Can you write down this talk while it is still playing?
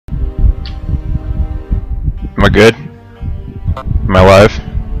Am I good? Am I alive?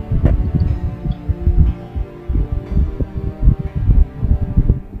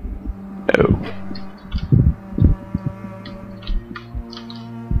 No.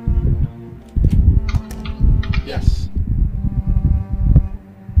 Yes.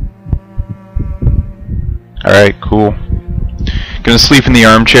 Alright, cool. Gonna sleep in the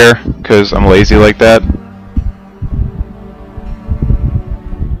armchair, because I'm lazy like that.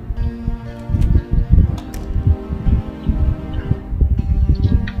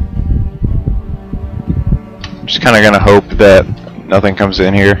 Just kinda gonna hope that nothing comes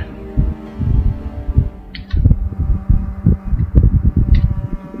in here.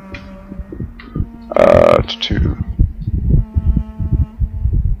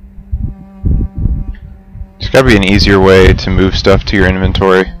 There's gotta be an easier way to move stuff to your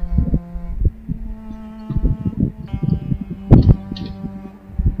inventory.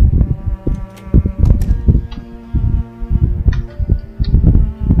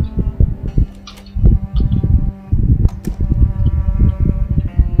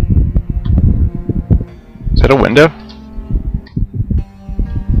 Is that a window?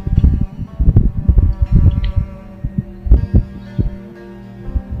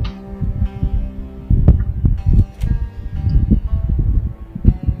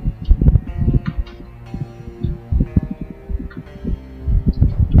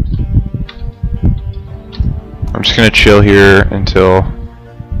 I'm just gonna chill here until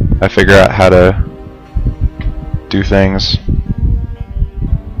I figure out how to do things.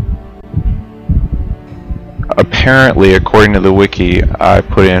 Apparently, according to the wiki, I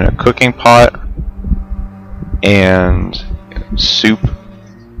put in a cooking pot and soup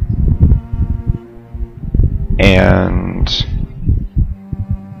and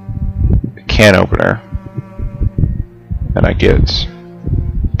a can opener, and I get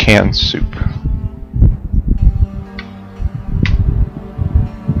canned soup.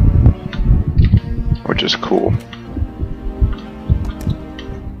 Which is cool.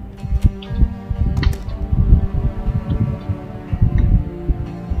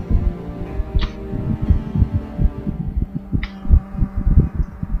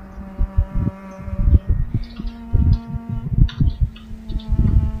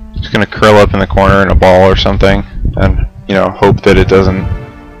 Just gonna curl up in the corner in a ball or something and, you know, hope that it doesn't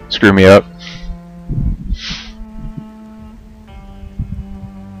screw me up.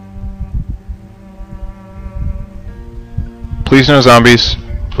 Please no zombies.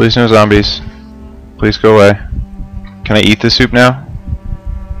 Please no zombies. Please go away. Can I eat the soup now?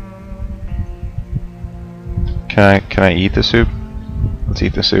 Can I eat the soup? Let's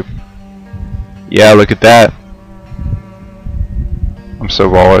eat the soup. Yeah, look at that. I'm so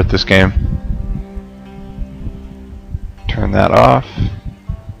baller at this game. Turn that off.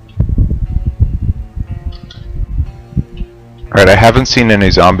 Alright, I haven't seen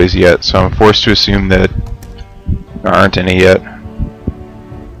any zombies yet, so I'm forced to assume that there aren't any yet.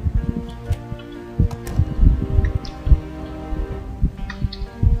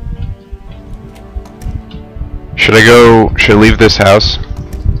 Should I leave this house?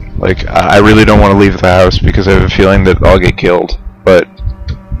 Like, I really don't want to leave the house because I have a feeling that I'll get killed, but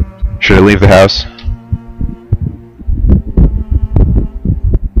should I leave the house?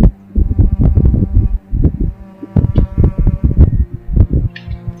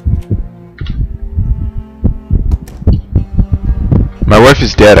 My wife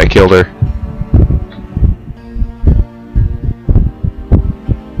is dead, I killed her.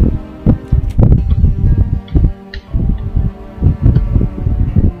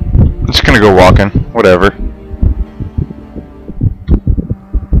 I'm just gonna go walking, whatever.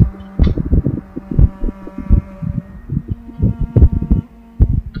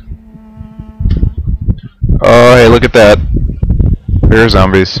 Oh, hey, look at that. There are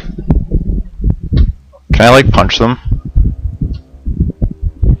zombies. Can I, like, punch them?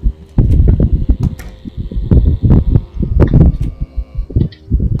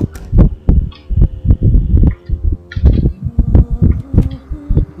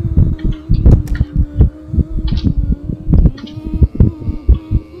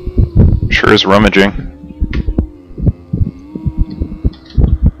 Sure is rummaging.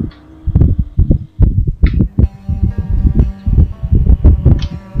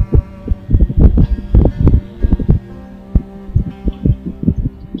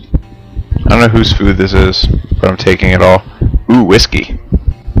 I don't know whose food this is, but I'm taking it all. Ooh, whiskey.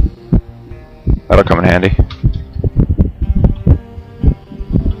 That'll come in handy.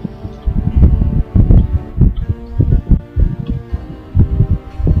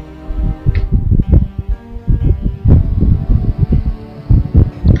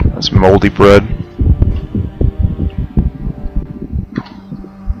 That's moldy bread.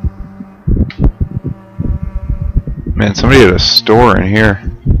 Man, somebody had a store in here.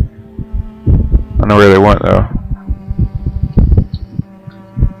 I don't know where they went though.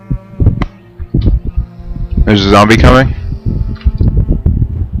 There's a zombie coming?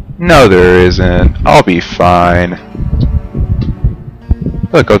 No, there isn't. I'll be fine.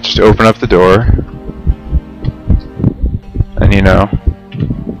 Look, I'll just open up the door. And you know.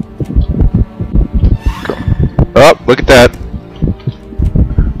 Go. Oh, look at that.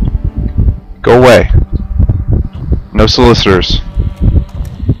 Go away. No solicitors.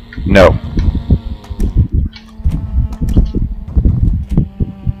 No.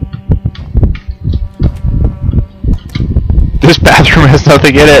 This bathroom has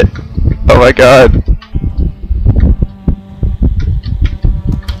nothing in it. Oh my god.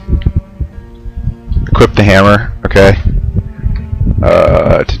 Equip the hammer. Okay.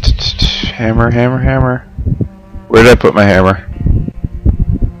 Hammer, hammer, hammer. Where did I put my hammer?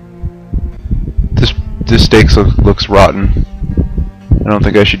 This steak looks rotten. I don't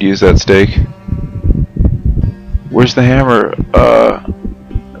think I should use that steak. Where's the hammer?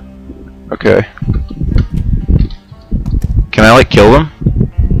 Okay. Can I, like, kill them?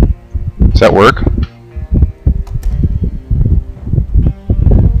 Does that work?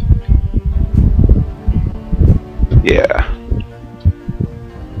 Yeah.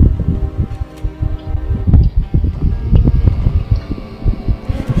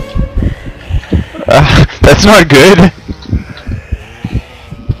 That's not good.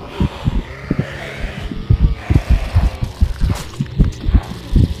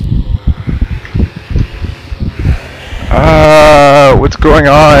 What's going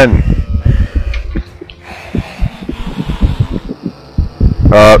on?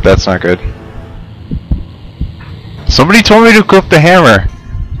 Oh, that's not good. Somebody told me to equip the hammer.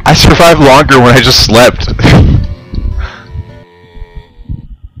 I survived longer when I just slept.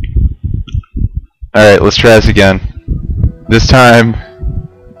 Alright, let's try this again. This time,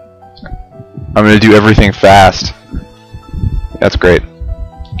 I'm gonna do everything fast. That's great.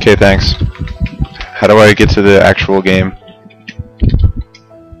 Okay, thanks. How do I get to the actual game?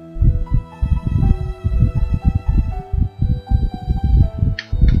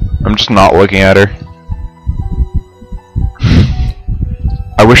 I'm just not looking at her.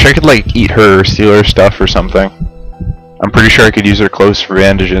 I wish I could, like, eat her or steal her stuff or something. I'm pretty sure I could use her clothes for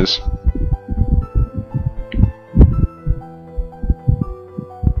bandages.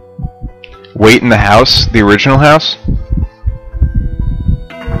 Wait in the house? The original house?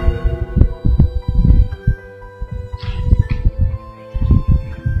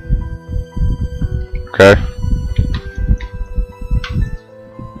 Okay.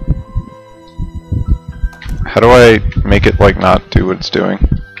 How do I make it, like, not do what it's doing?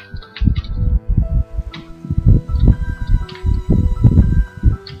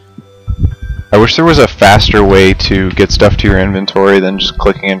 I wish there was a faster way to get stuff to your inventory than just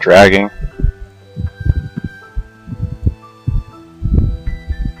clicking and dragging.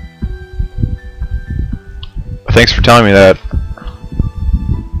 Thanks for telling me that.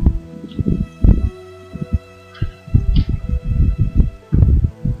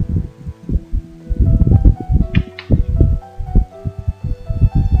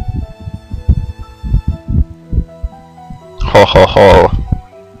 Ho ho ho.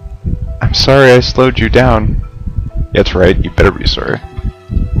 I'm sorry I slowed you down. That's right, you better be sorry.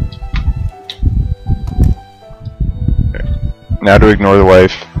 Now to ignore the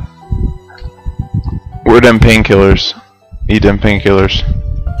wife. Where them painkillers? Eat them painkillers.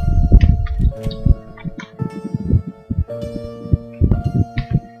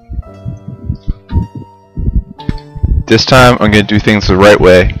 This time I'm gonna do things the right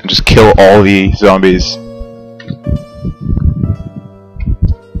way and just kill all the zombies.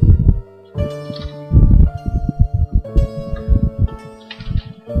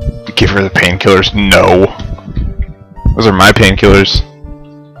 Give her the painkillers. No. Those are my painkillers.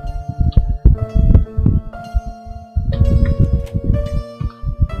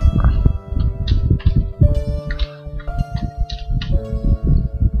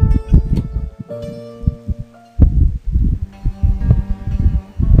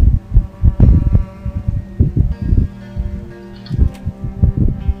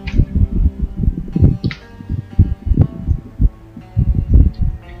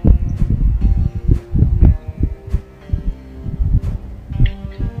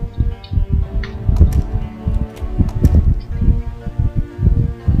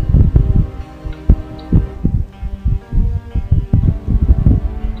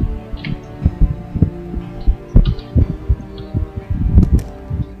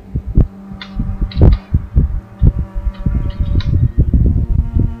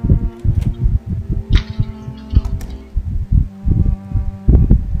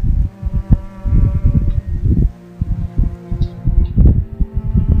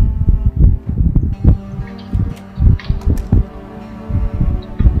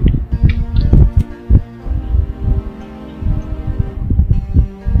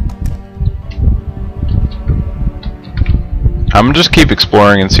 I'm gonna just keep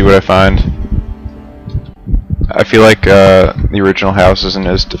exploring and see what I find. I feel like the original house isn't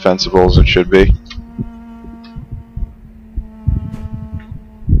as defensible as it should be.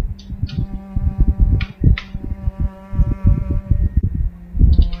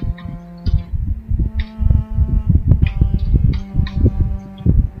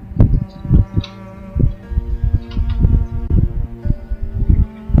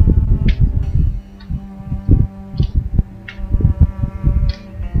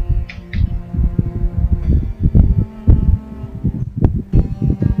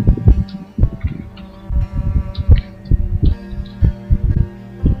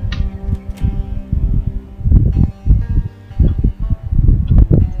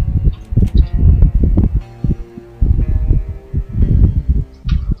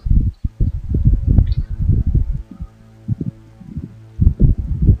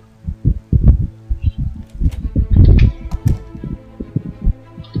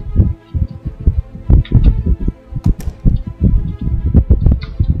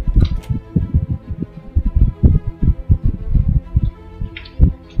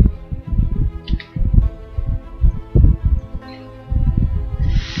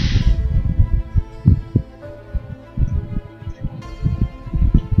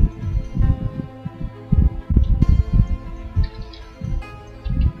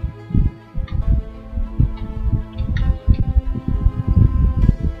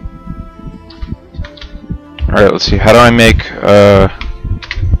 Alright, let's see. How do I make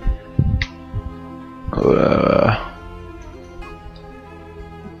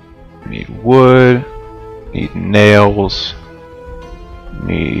need wood, need nails,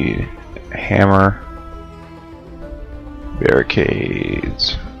 need a hammer,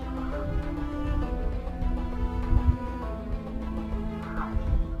 barricades.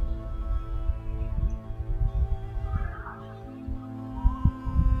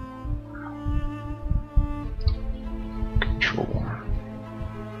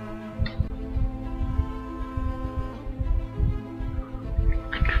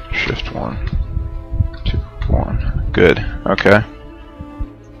 Shift 1, 2, 1. Good. Okay.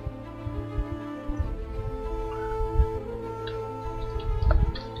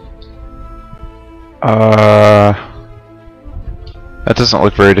 That doesn't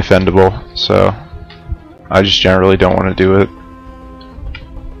look very defendable, so I just generally don't want to do it.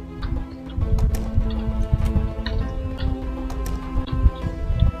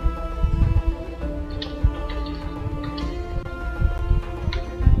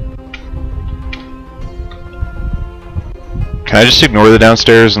 Can I just ignore the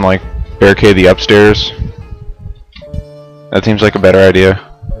downstairs and like barricade the upstairs? That seems like a better idea.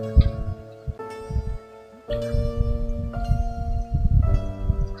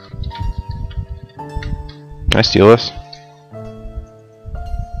 Can I steal this?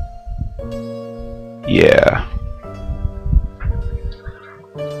 Yeah.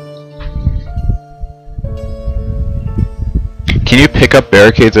 Can you pick up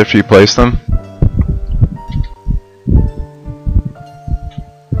barricades after you place them?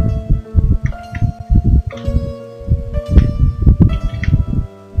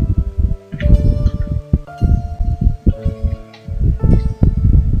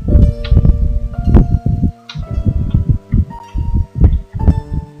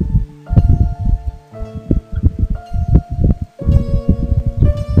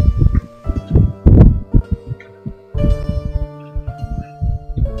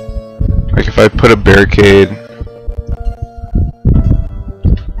 If I put a barricade,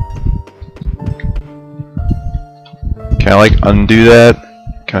 can I like undo that?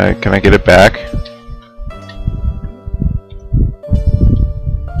 Can I get it back?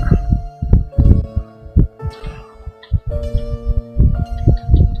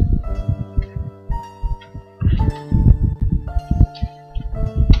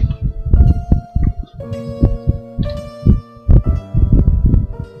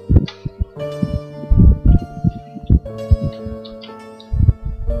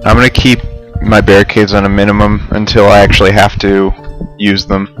 I'm gonna keep my barricades on a minimum until I actually have to use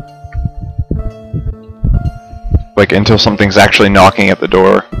them. Like until something's actually knocking at the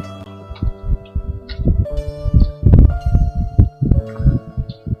door.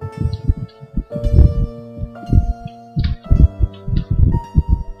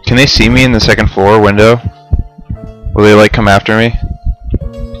 Can they see me in the second floor window? Will they like come after me?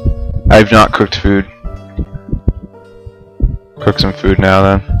 I've not cooked food. Cook some food now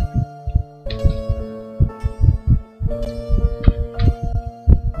then.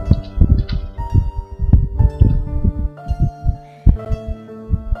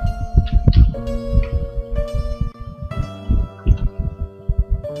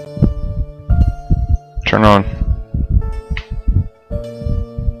 Turn on.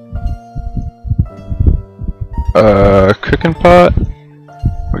 Cooking pot.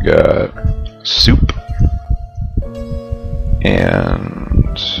 We got soup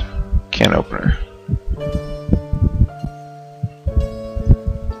and can opener.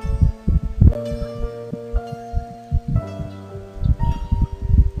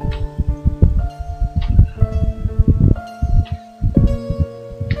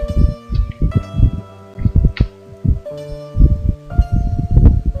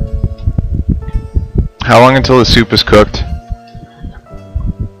 How long until the soup is cooked?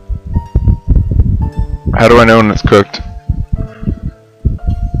 How do I know when it's cooked?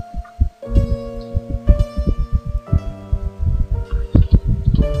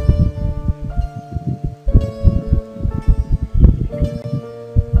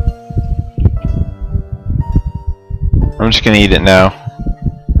 I'm just gonna eat it now.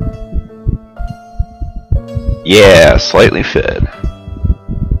 Yeah, slightly fed.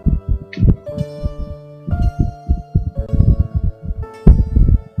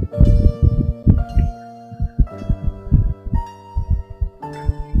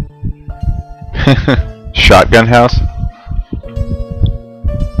 Shotgun house?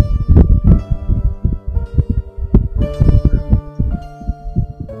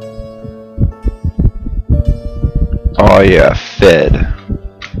 Oh yeah, fed.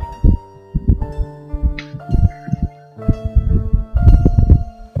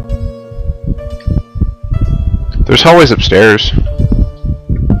 There's hallways upstairs.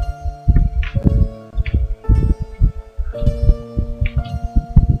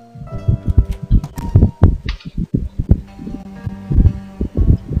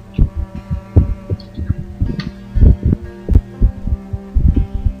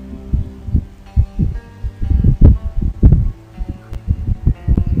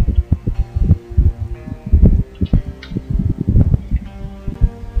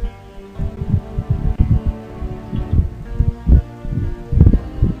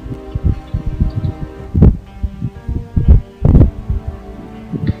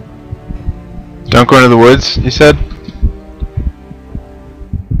 Don't go into the woods, you said?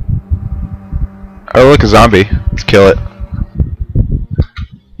 Oh look, a zombie. Let's kill it.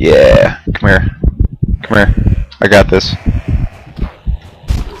 Yeah, come here. Come here. I got this.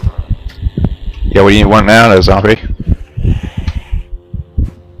 Yeah, what do you want now, a zombie?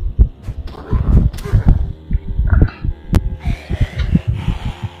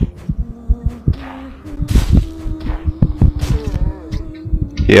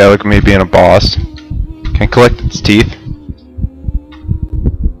 Yeah, look at me being a boss. Can I collect its teeth?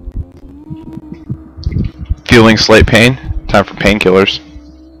 Feeling slight pain? Time for painkillers.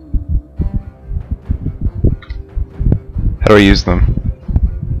 How do I use them?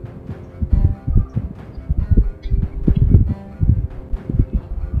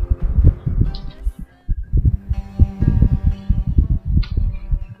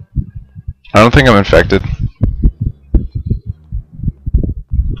 I don't think I'm infected.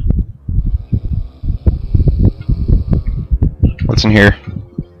 What's in here?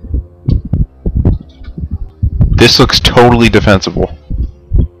 This looks totally defensible.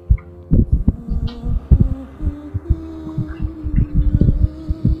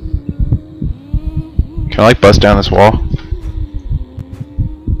 Can I like bust down this wall?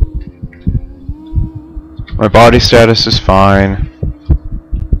 My body status is fine.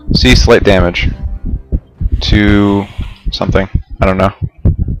 See, slight damage to something. I don't know.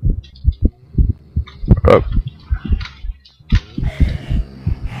 Oh.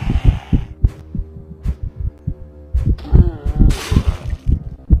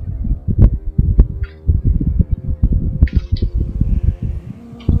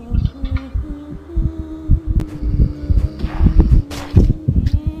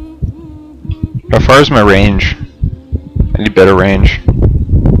 How far is my range? I need better range.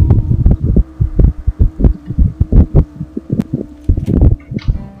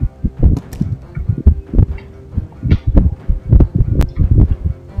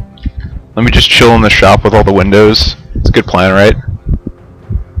 Let me just chill in the shop with all the windows. It's a good plan, right?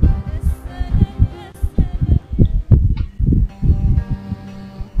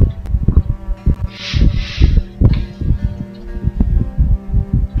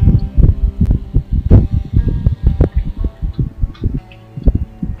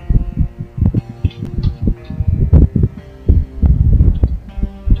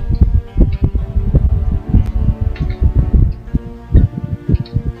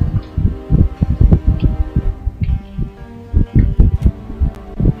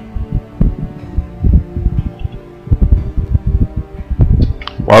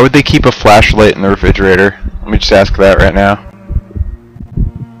 Why would they keep a flashlight in the refrigerator? Let me just ask that right now.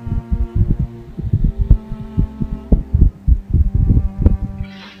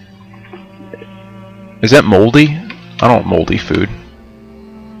 Is that moldy? I don't want moldy food.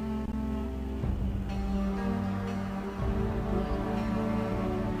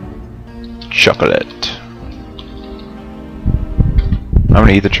 Chocolate. I'm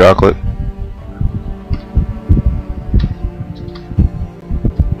gonna eat the chocolate.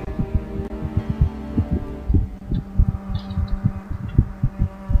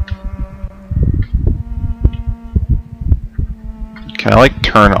 Can I like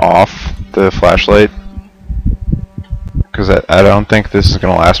turn off the flashlight? Because I don't think this is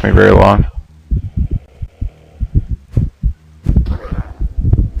gonna last me very long.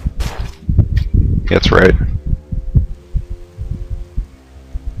 That's right.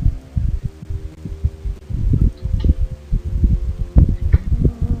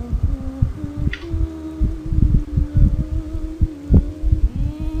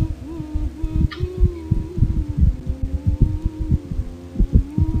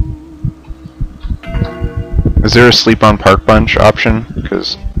 Is there a sleep on park bench option?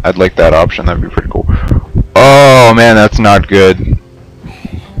 Because I'd like that option, that'd be pretty cool. Oh man, that's not good.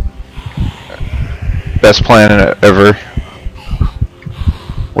 Best plan ever.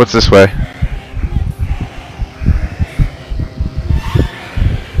 What's this way?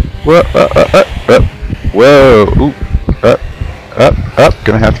 Whoa, whoa, ooh, up,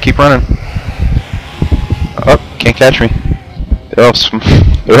 gonna have to keep running. Up, can't catch me. They're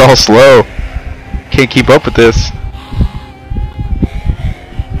all slow. Can't keep up with this.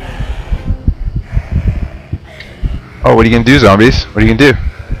 Oh, what are you gonna do, zombies? What are you gonna do?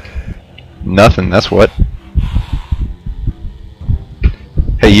 Nothing, that's what.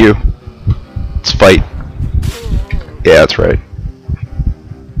 Hey you. Let's fight. Yeah, that's right.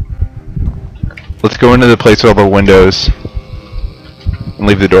 Let's go into the place with all the windows and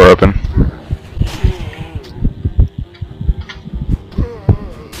leave the door open.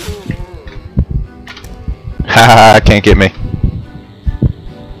 Haha, can't get me.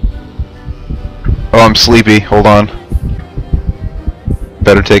 Oh, I'm sleepy. Hold on.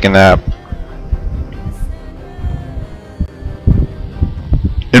 Better take a nap.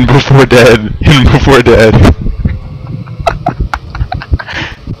 In before dead. In before dead.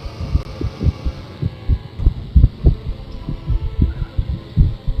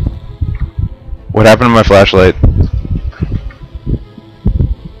 What happened to my flashlight?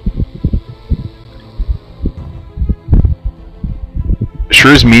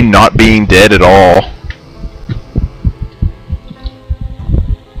 Sure is me not being dead at all.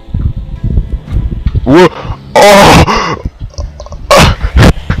 Whoa! Oh!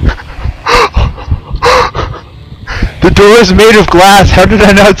 The door is made of glass. How did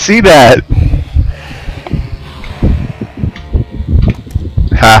I not see that?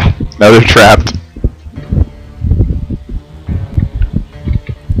 Ha! Now they're trapped.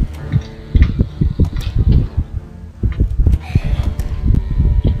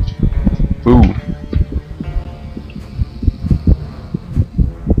 Ooh.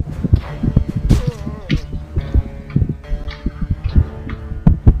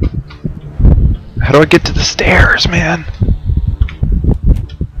 How do I get to the stairs, man?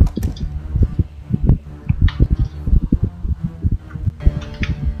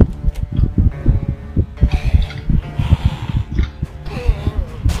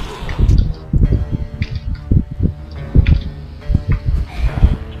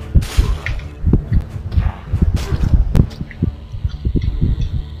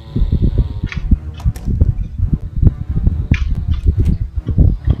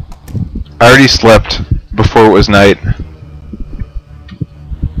 I already slept before it was night.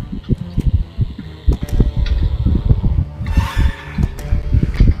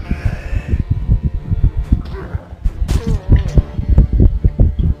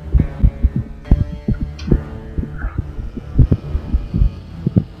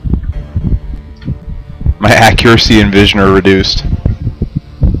 My accuracy and vision are reduced.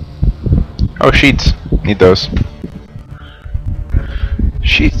 Oh, sheets. Need those.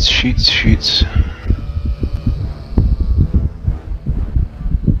 Sheets, sheets, sheets.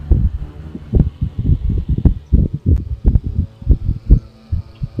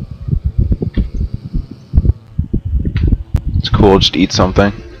 It's cool, just eat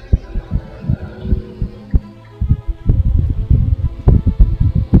something.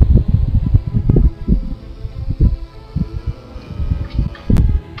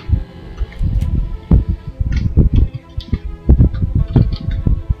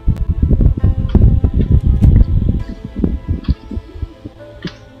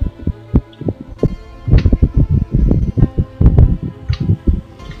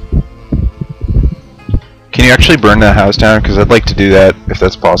 Can you actually burn that house down? Because I'd like to do that if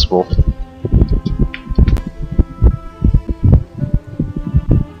that's possible.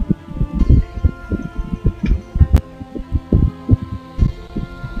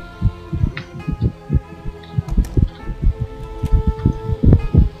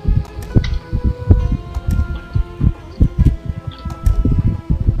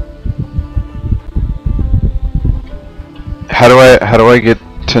 How do I get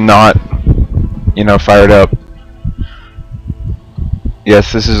to not, you know, fired up?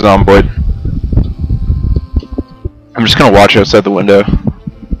 Yes, this is Zomboid. I'm just gonna watch outside the window.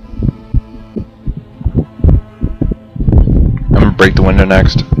 I'm gonna break the window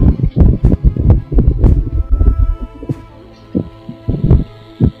next.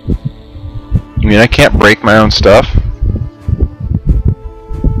 You mean I can't break my own stuff?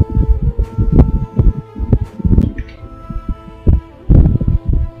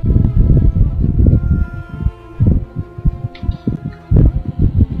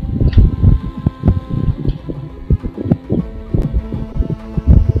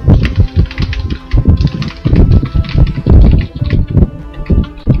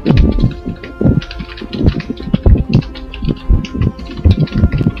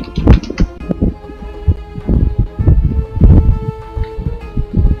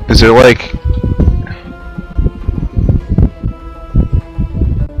 Is there like...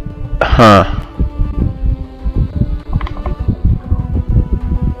 Huh.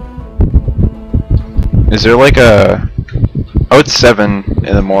 Is there like a... Oh, it's 7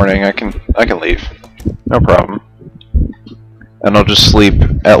 in the morning. I can leave. No problem. And I'll just sleep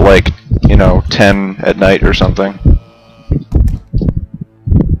at like, you know, 10 at night or something.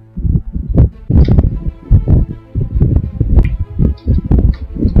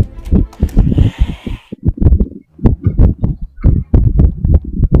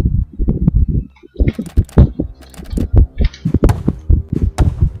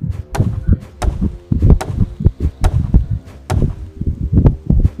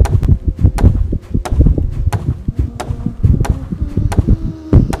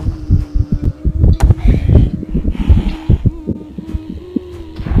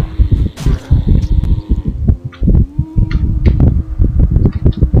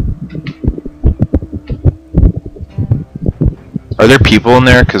 Are there people in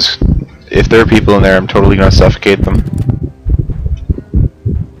there? Because if there are people in there, I'm totally gonna suffocate them.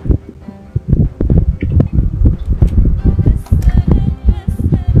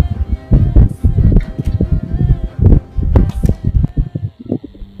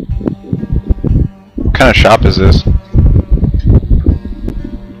 What kind of shop is this?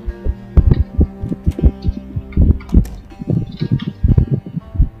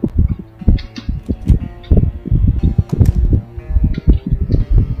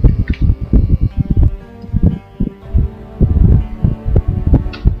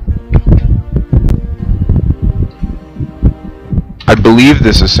 I believe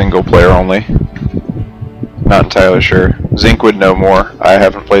this is single player only. Not entirely sure. Zinc would know more. I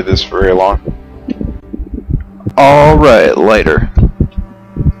haven't played this for very long. Alright, lighter.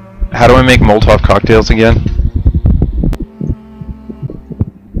 How do I make Molotov cocktails again?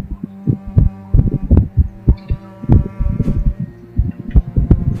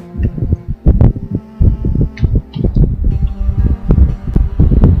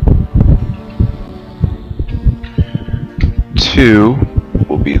 Two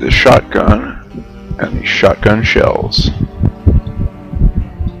will be the shotgun and the shotgun shells.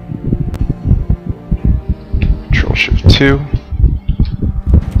 Control Shift 2.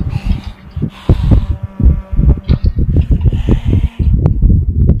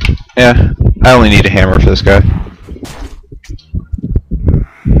 Yeah, I only need a hammer for this guy.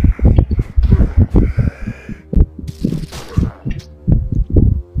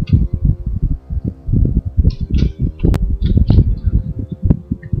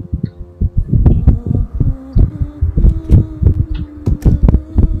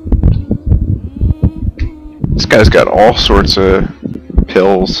 This guy's got all sorts of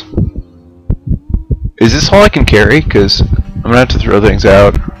pills. Is this all I can carry? Because I'm gonna have to throw things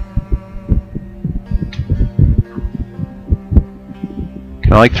out.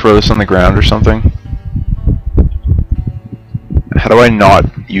 Can I like throw this on the ground or something? How do I not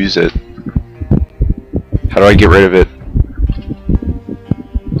use it? How do I get rid of it?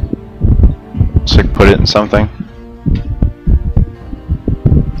 Just like put it in something?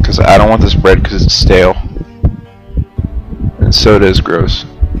 Because I don't want this bread because it's stale. And soda is gross.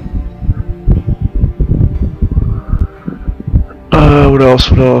 What else?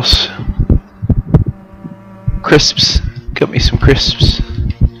 What else? Crisps. Got me some crisps.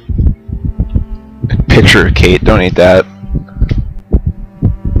 Picture of Kate, don't eat that.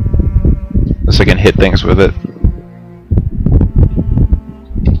 Unless I can hit things with it.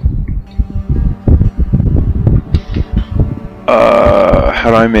 How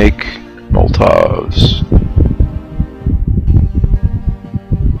do I make Molotovs?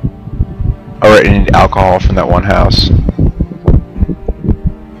 Alright, I need alcohol from that one house.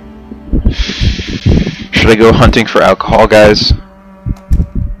 Should I go hunting for alcohol, guys?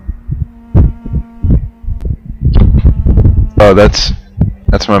 Oh, that's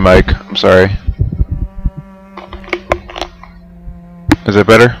my mic. I'm sorry. Is it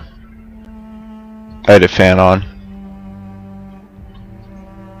better? I had a fan on.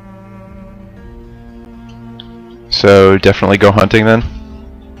 So definitely go hunting then.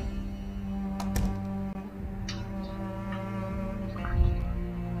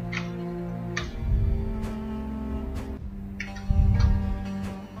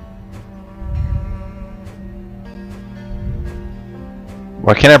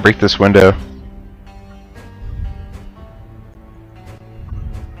 Why can't I break this window?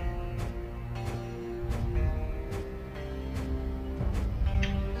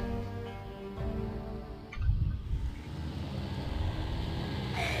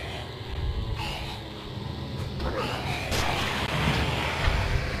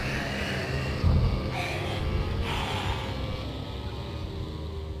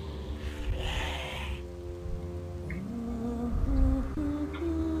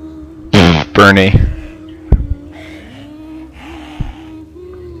 Bernie.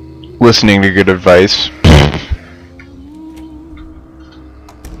 Listening to good advice.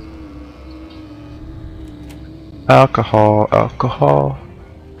 Alcohol, alcohol.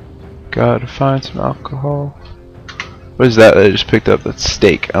 Gotta find some alcohol. What is that I just picked up? That's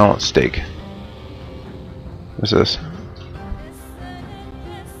steak. I don't want steak. What's this?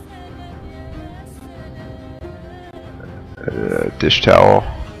 Dish towel.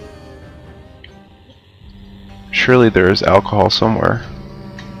 Surely there is alcohol somewhere.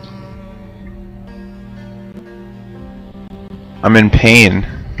 I'm in pain.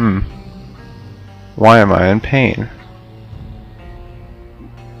 Why am I in pain?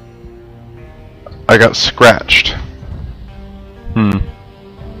 I got scratched.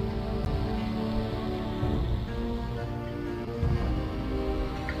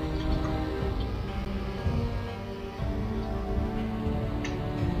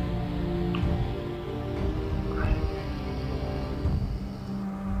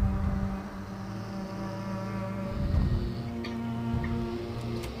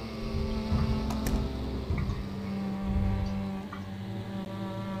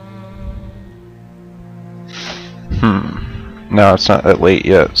 No, it's not that late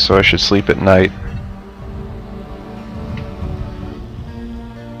yet, so I should sleep at night.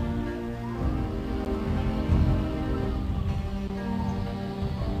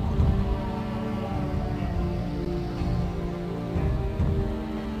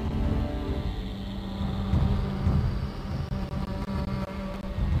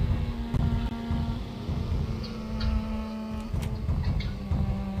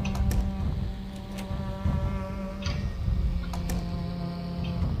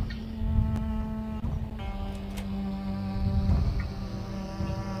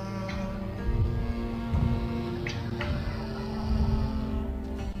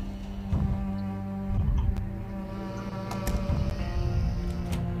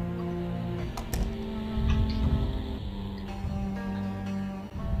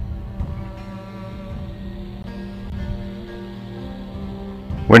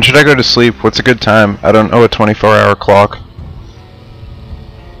 When should I go to sleep? What's a good time? I don't know a 24-hour clock.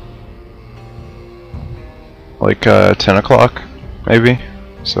 Like 10 o'clock, maybe?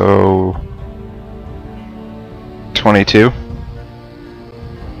 So 22?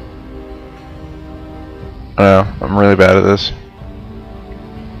 I don't know, I'm really bad at this.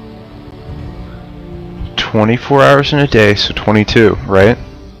 24 hours in a day, so 22, right?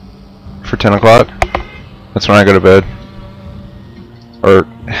 For 10 o'clock? That's when I go to bed. Or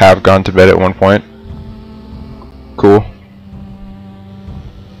have gone to bed at one point. Cool.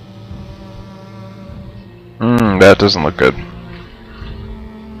 That doesn't look good.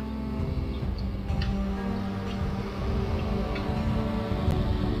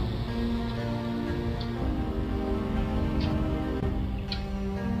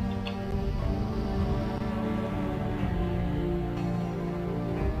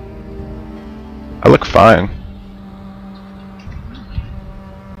 I look fine.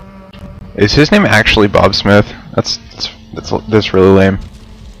 Is his name actually Bob Smith? That's really lame.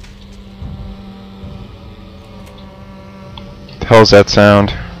 What the hell's that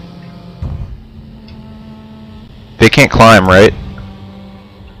sound? They can't climb, right?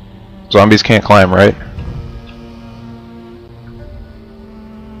 Zombies can't climb, right?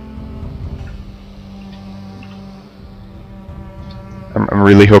 I'm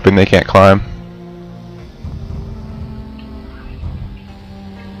really hoping they can't climb.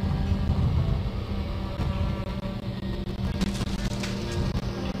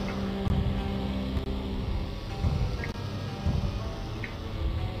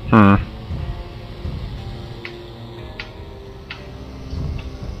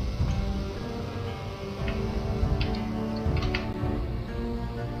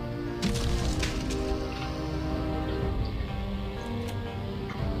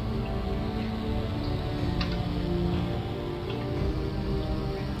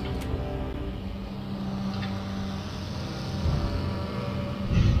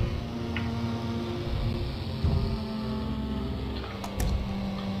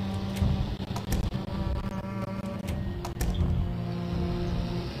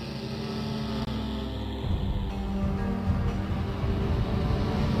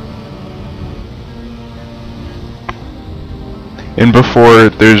 And before,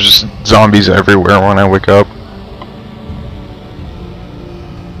 there's zombies everywhere when I wake up.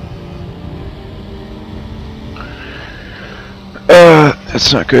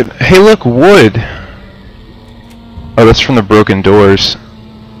 That's not good. Hey look, wood! Oh, that's from the broken doors.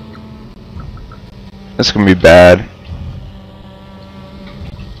 That's gonna be bad.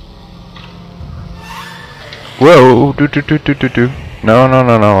 Whoa! Do. No, no,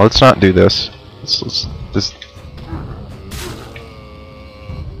 no, no. Let's not do this.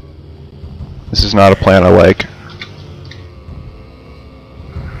 This is not a plan I like.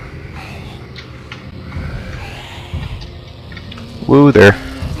 Woo there.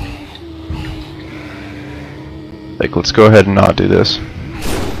 Like, let's go ahead and not do this.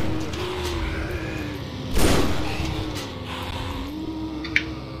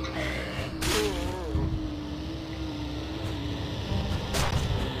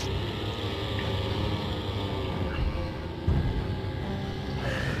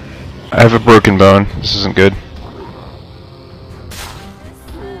 I have a broken bone. This isn't good.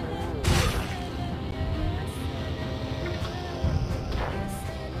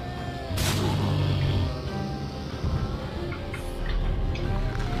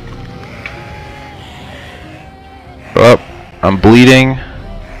 Oh, I'm bleeding.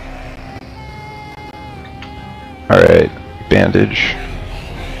 Alright, bandage.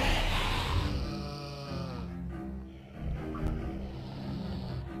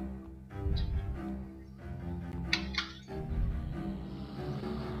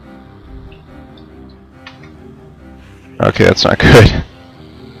 Okay, that's not good.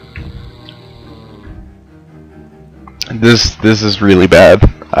 This is really bad.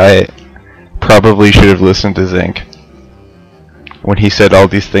 I probably should have listened to Zinc when he said all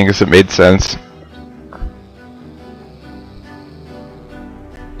these things that made sense.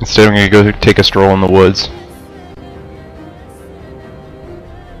 Instead, I'm gonna go take a stroll in the woods.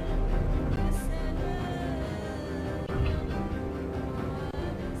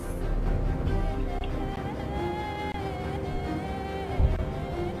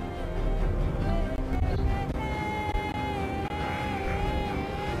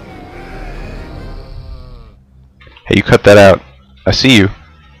 Hey, you cut that out. I see you.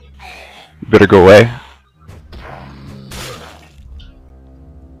 You better go away.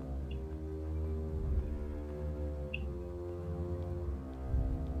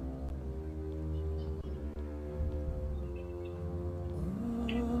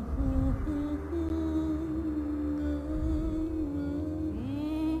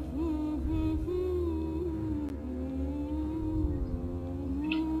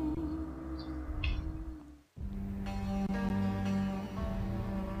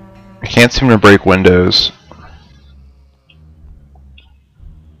 I can't seem to break windows.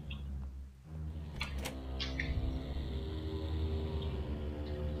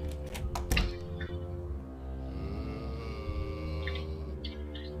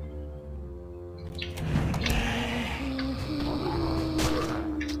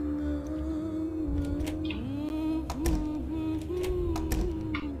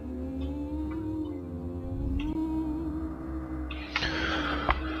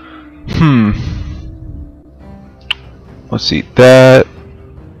 Let's eat that.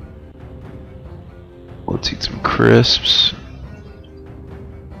 Let's eat some crisps.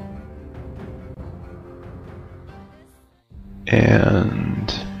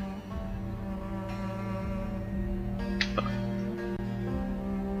 And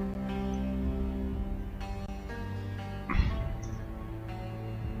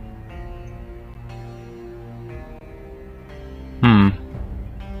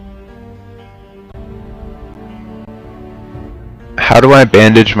How do I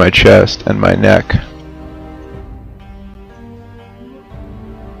bandage my chest and my neck?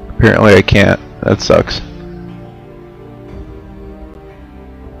 Apparently I can't. That sucks.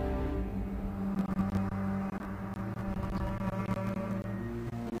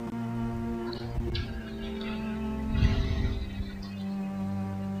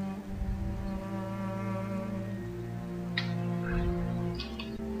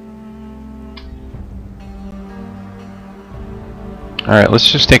 Alright,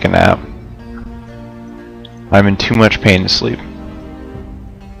 let's just take a nap. I'm in too much pain to sleep.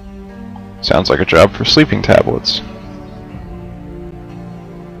 Sounds like a job for sleeping tablets.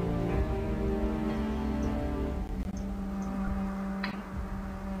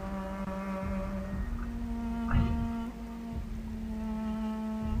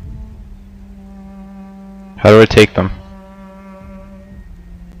 How do I take them?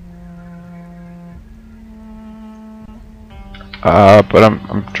 But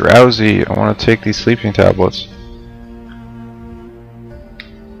I'm drowsy. I want to take these sleeping tablets.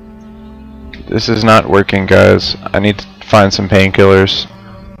 This is not working, guys. I need to find some painkillers.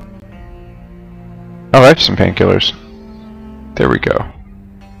 Oh, I have some painkillers. There we go.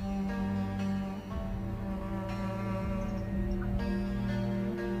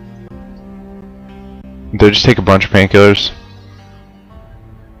 Did I just take a bunch of painkillers?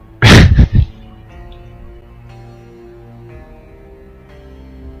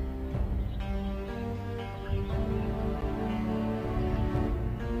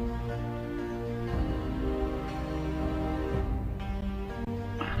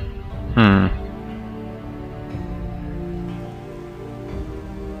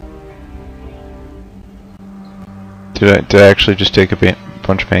 Did I actually just take a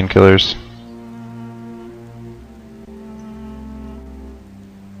bunch of painkillers?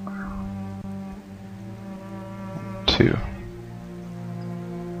 Two.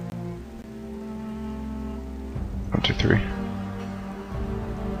 1, 2, 3.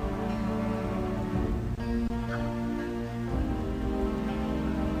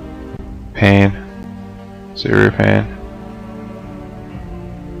 Pain. Zero pain.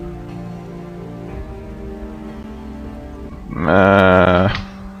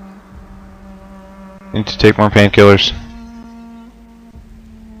 Need to take more painkillers.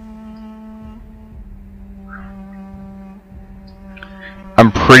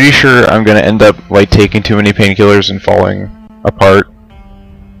 I'm pretty sure I'm gonna end up like taking too many painkillers and falling apart.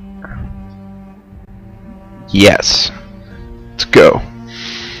 Yes. Let's go.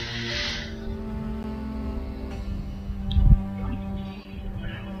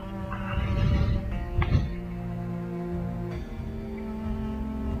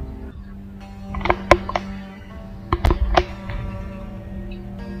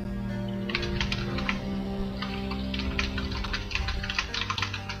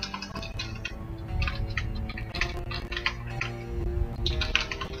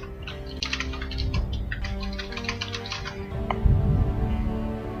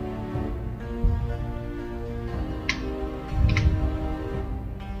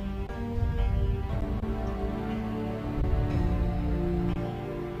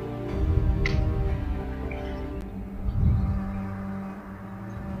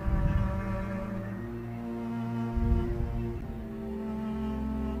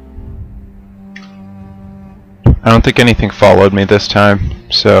 I don't think anything followed me this time,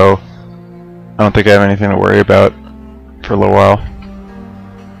 so I don't think I have anything to worry about for a little while.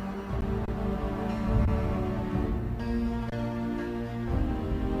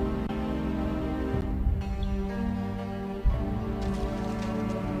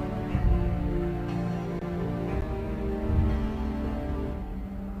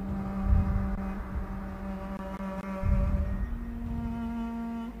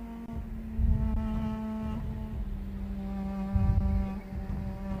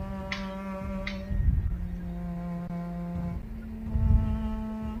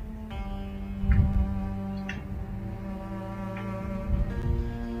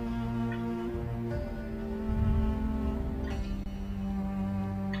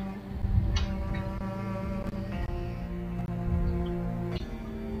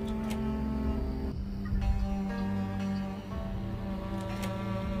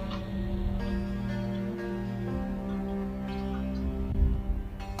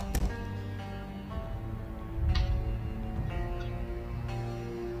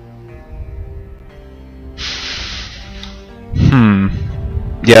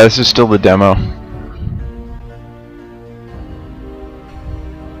 Yeah, this is still the demo.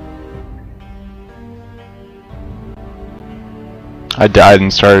 I died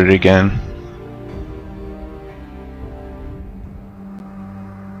and started again.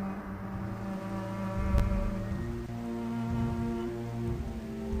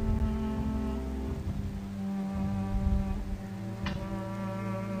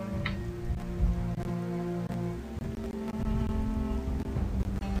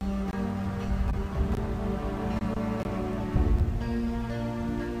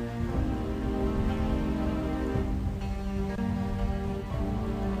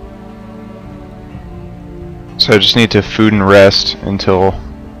 So I just need to food and rest until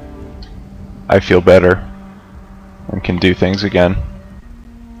I feel better and can do things again.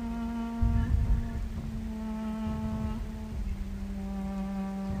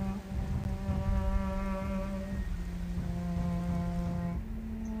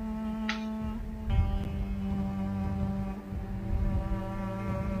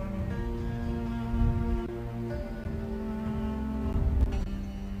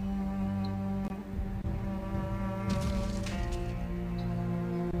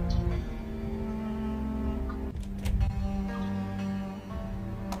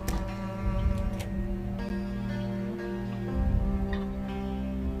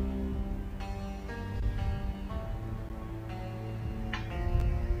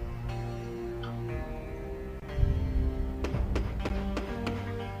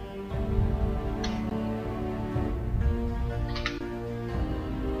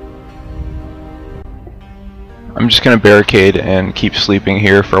 I'm just gonna barricade and keep sleeping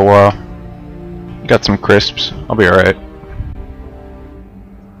here for a while. Got some crisps. I'll be alright.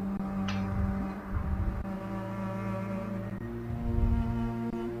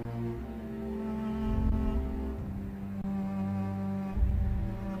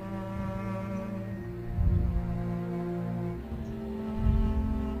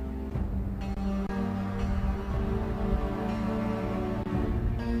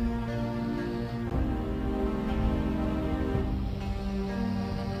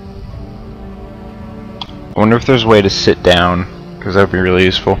 I wonder if there's a way to sit down, because that would be really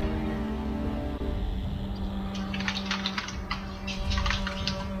useful.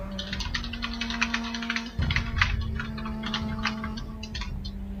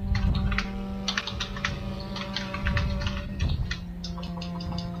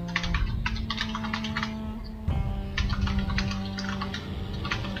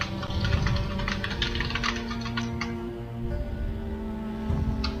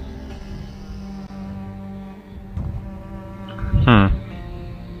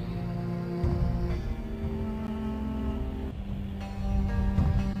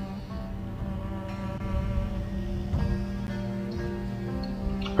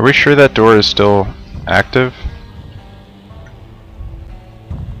 Are we sure that door is still active?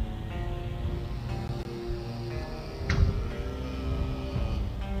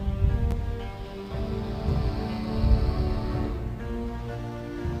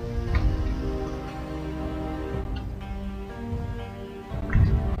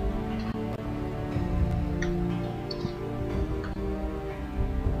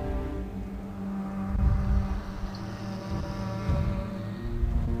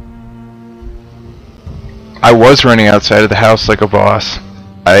 I was running outside of the house like a boss.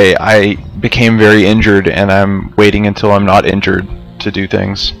 I became very injured, and I'm waiting until I'm not injured to do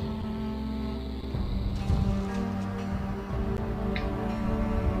things.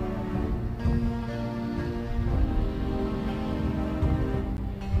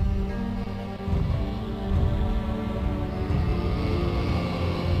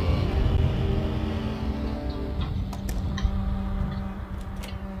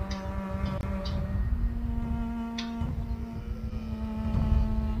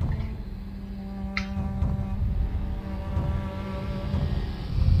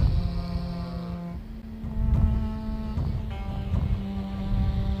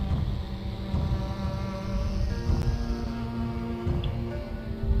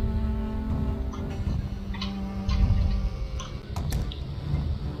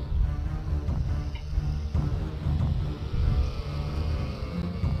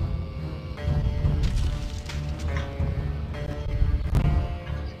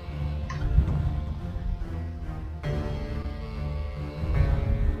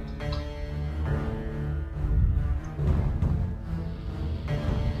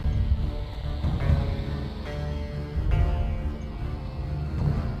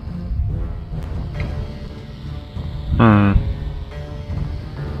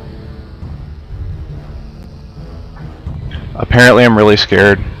 Apparently I'm really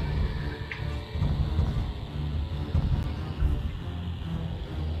scared.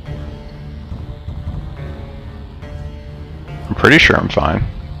 I'm pretty sure I'm fine.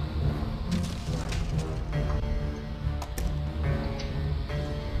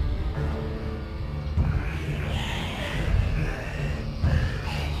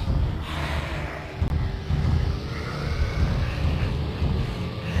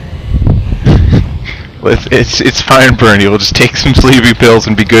 Well, it's fine, Bernie. We'll just take some sleeping pills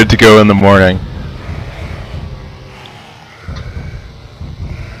and be good to go in the morning.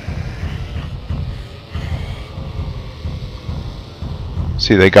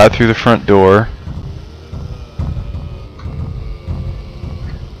 See, they got through the front door.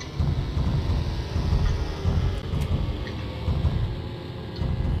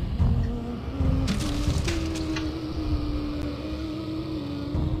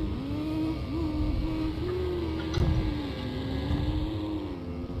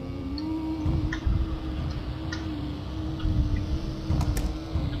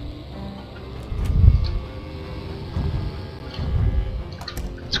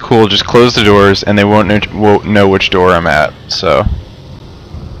 Cool, just close the doors and they won't know which door I'm at, so.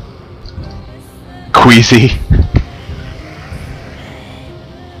 Queasy.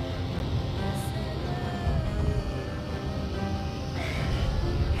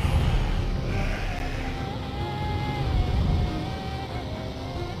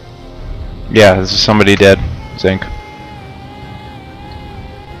 Yeah, this is somebody dead. Zinc.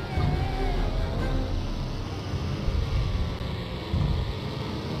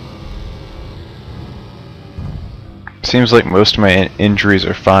 Seems like most of my injuries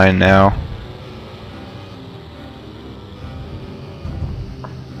are fine now.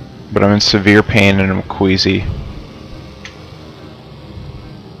 But I'm in severe pain and I'm queasy.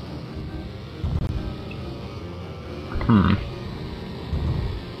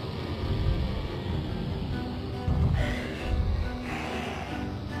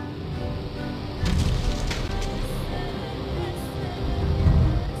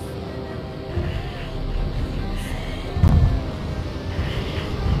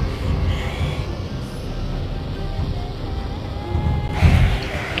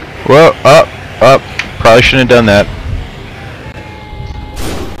 Well, up. Probably shouldn't have done that.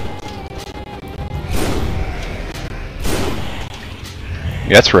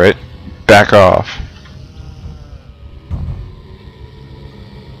 That's right. Back off.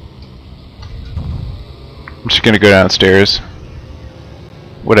 I'm just gonna go downstairs.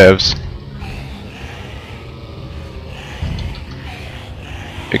 Whatevs.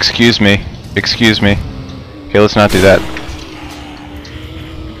 Excuse me. Excuse me. Okay, let's not do that.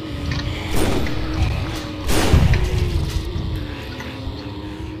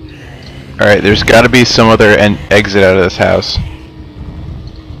 Alright, there's gotta be some other exit out of this house.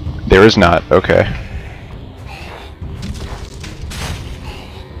 There is not. Okay.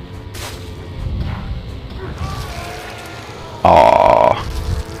 Aww.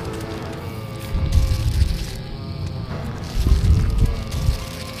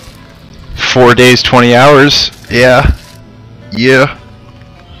 "4 days, 20 hours. Yeah. Yeah.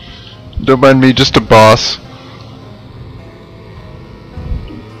 Don't mind me, just a boss.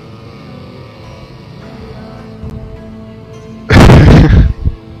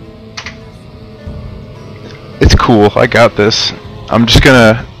 It's cool. I got this. I'm just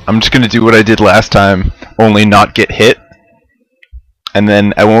gonna do what I did last time, only not get hit, and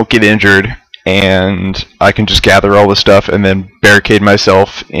then I won't get injured, and I can just gather all the stuff and then barricade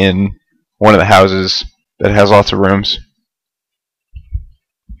myself in one of the houses that has lots of rooms.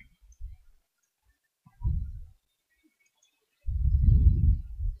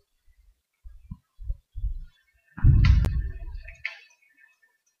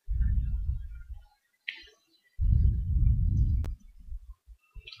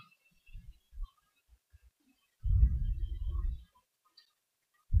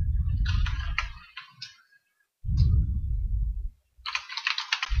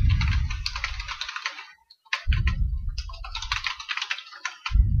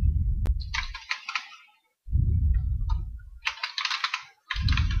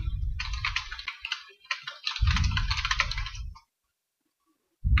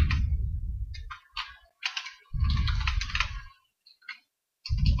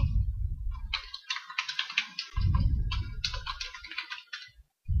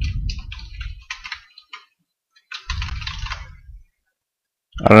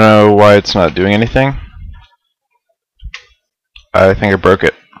 I don't know why it's not doing anything. I think I broke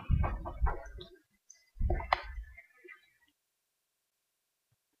it.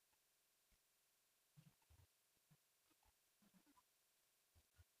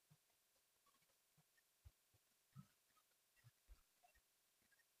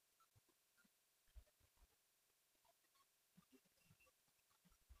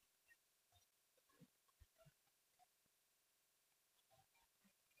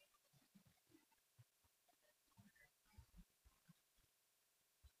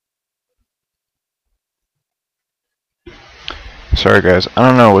 Sorry guys, I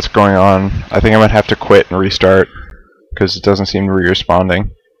don't know what's going on. I think I might have to quit and restart, because it doesn't seem to be responding.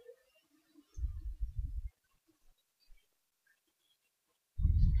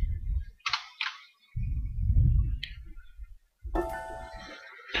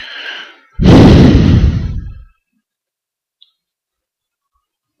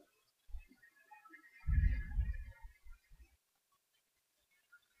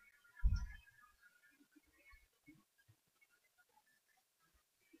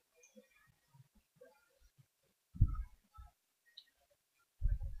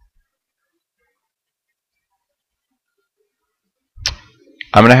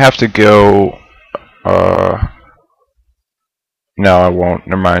 I'm gonna have to go No, I won't.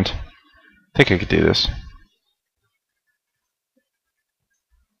 Never mind. I think I could do this.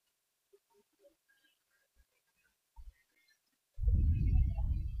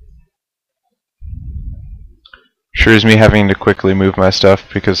 Sure is me having to quickly move my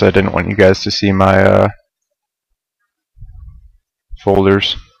stuff because I didn't want you guys to see my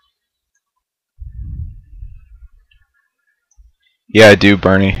folders. Yeah, I do,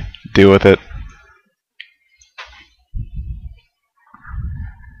 Bernie. Deal with it.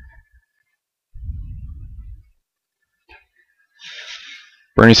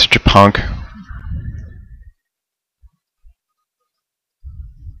 Bernie's such a punk.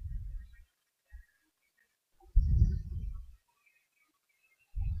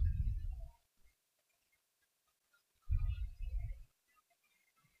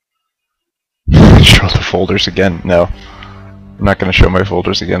 Show the folders again? No. I'm not going to show my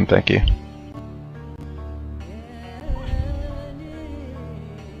folders again, thank you.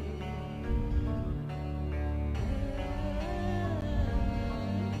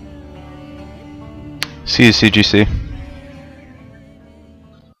 See you, CGC.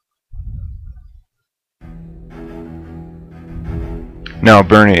 No,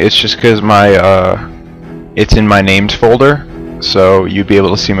 Bernie, it's just because it's in my named folder, so you'd be able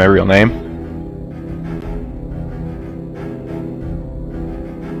to see my real name.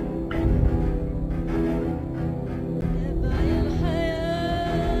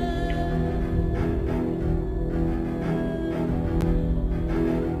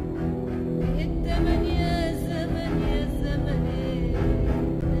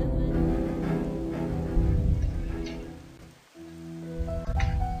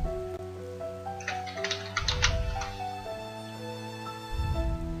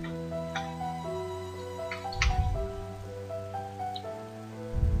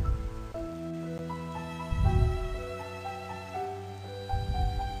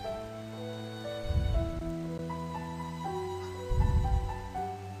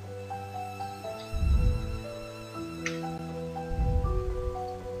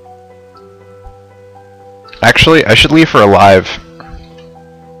 Actually, I should leave her alive.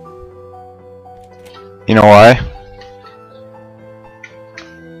 You know why?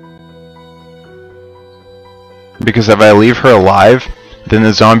 Because if I leave her alive, then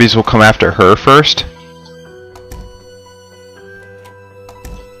the zombies will come after her first.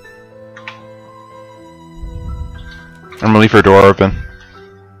 I'm gonna leave her door open.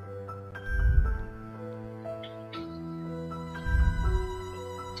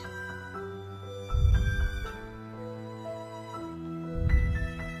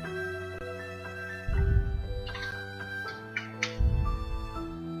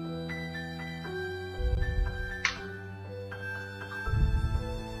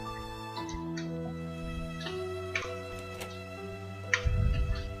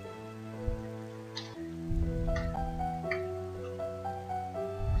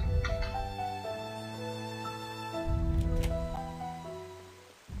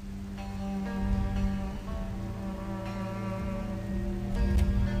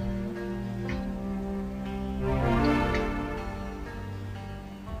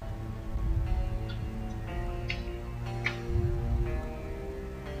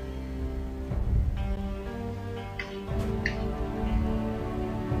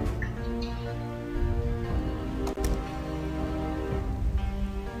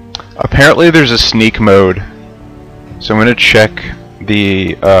 Apparently there's a sneak mode, so I'm gonna check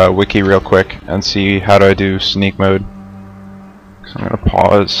the wiki real quick and see how do I do sneak mode. So I'm gonna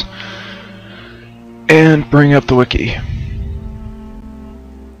pause and bring up the wiki.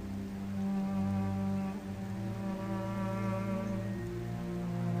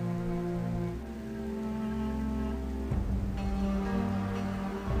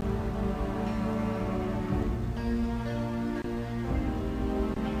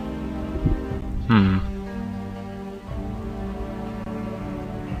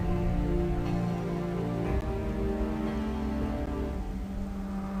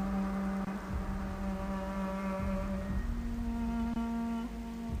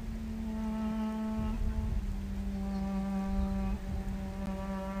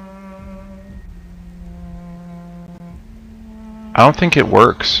 I don't think it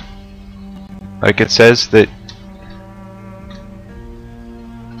works. Like, it says that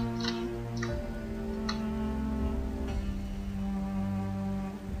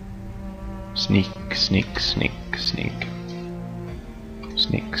sneak, sneak, sneak, sneak.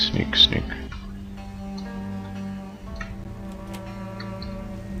 Sneak, sneak, sneak.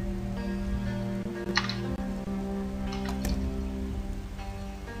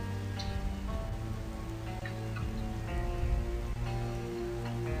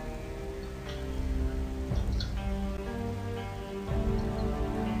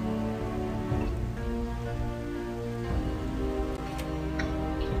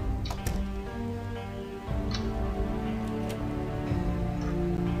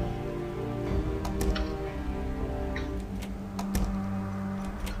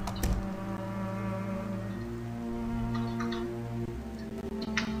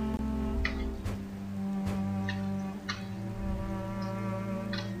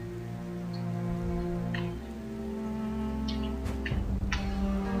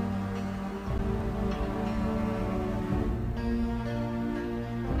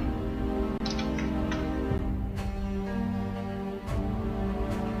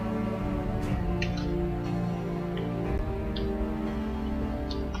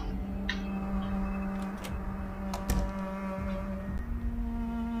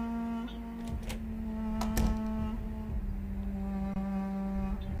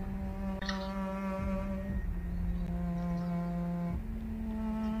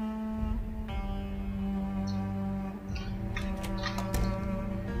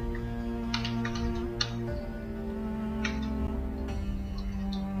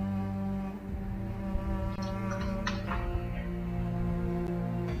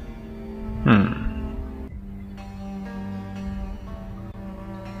 Hmm.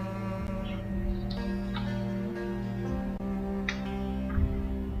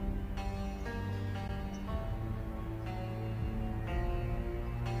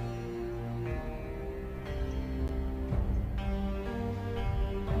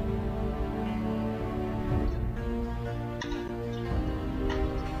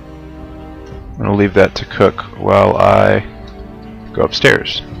 I'm gonna leave that to cook while I go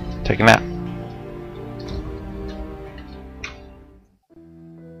upstairs, take a nap.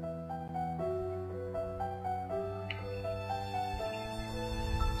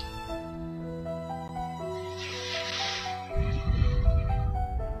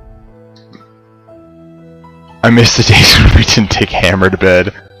 I miss the days when we didn't take Hammer to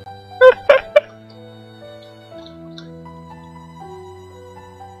bed.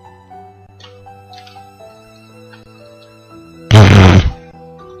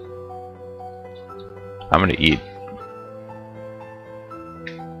 I'm gonna eat.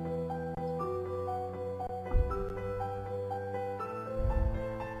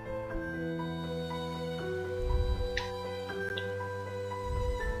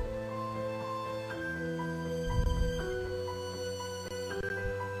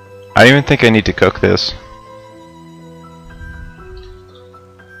 I don't even think I need to cook this.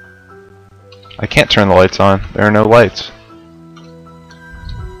 I can't turn the lights on. There are no lights.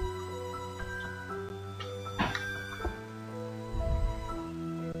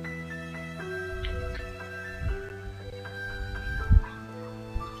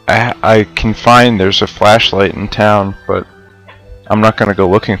 I can find there's a flashlight in town, but I'm not gonna go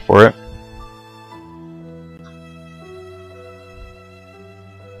looking for it.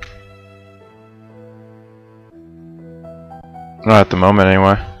 Not at the moment,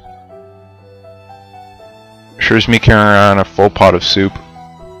 anyway. Sure as me carrying around a full pot of soup.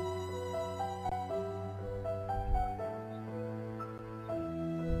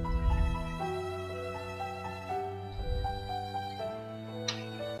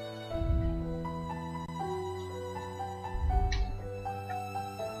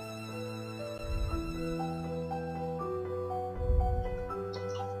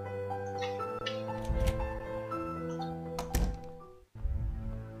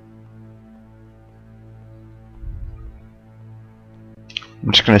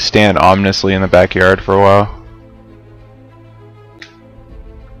 I'm just gonna stand ominously in the backyard for a while.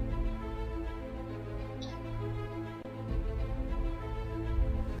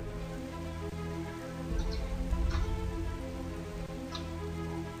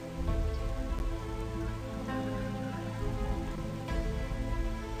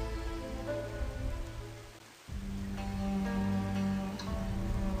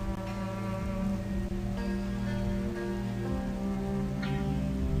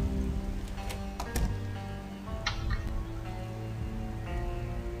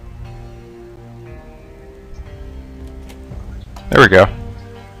 There we go.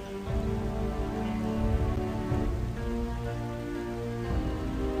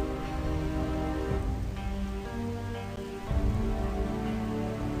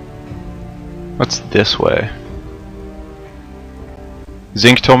 What's this way?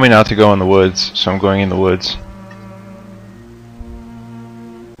 Zinc told me not to go in the woods, so I'm going in the woods.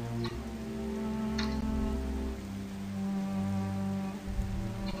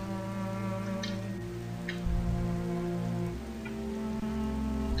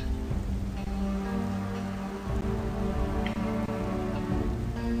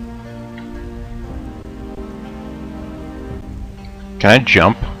 Can I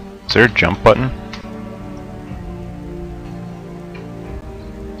jump? Is there a jump button?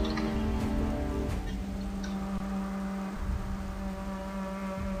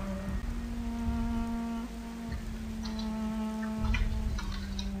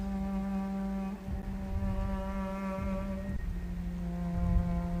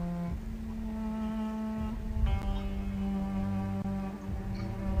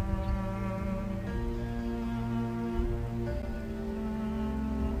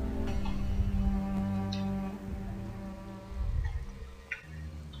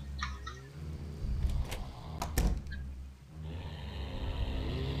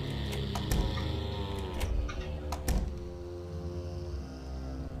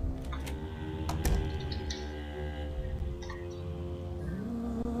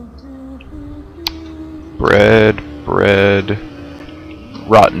 Bread,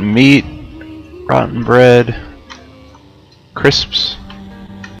 rotten meat, rotten bread, crisps,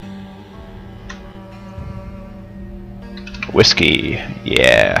 whiskey,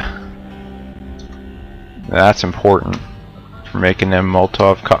 yeah. That's important. for making them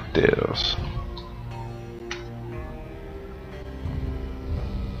Molotov cocktails.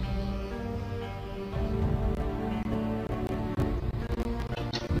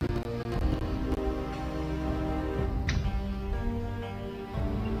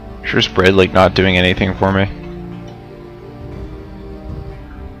 Sure, spread like not doing anything for me.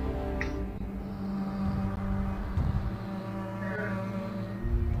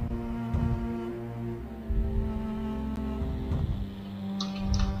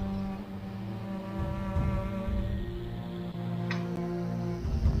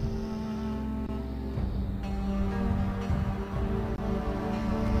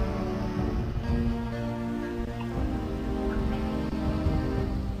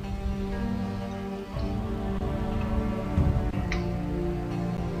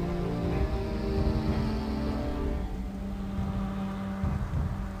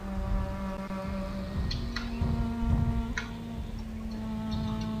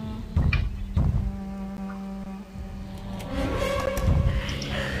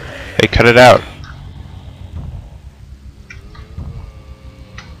 Hey, cut it out.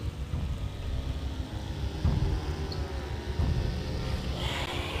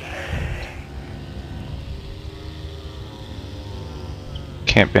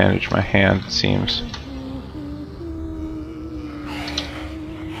 Can't bandage my hand, it seems.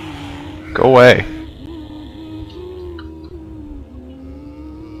 Go away.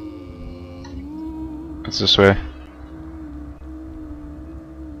 It's this way.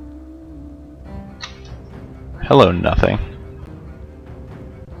 Hello, nothing.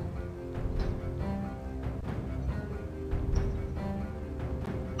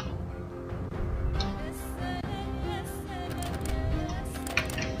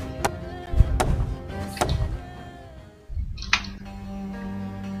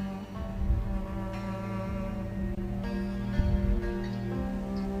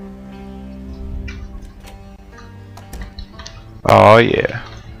 Oh yeah.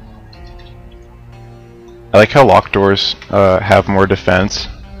 I like how locked doors have more defense,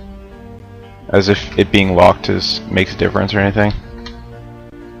 as if it being locked makes a difference or anything.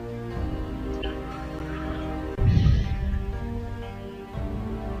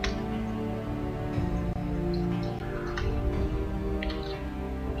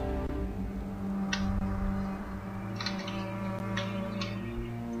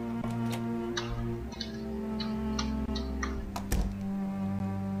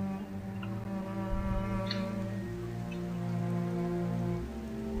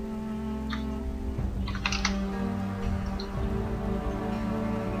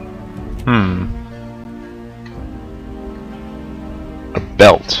 A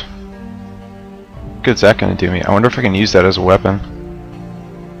belt. What good's that gonna do me? I wonder if I can use that as a weapon.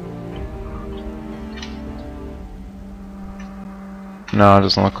 No, it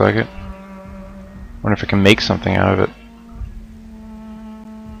doesn't look like it. Wonder if I can make something out of it.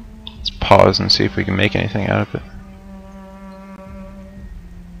 Let's pause and see if we can make anything out of it.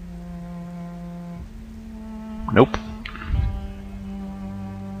 Nope.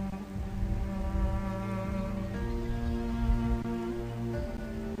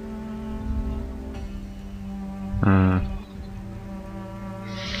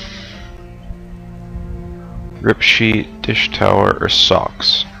 Rip sheet, dish towel, or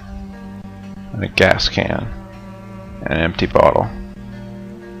socks. And a gas can. And an empty bottle.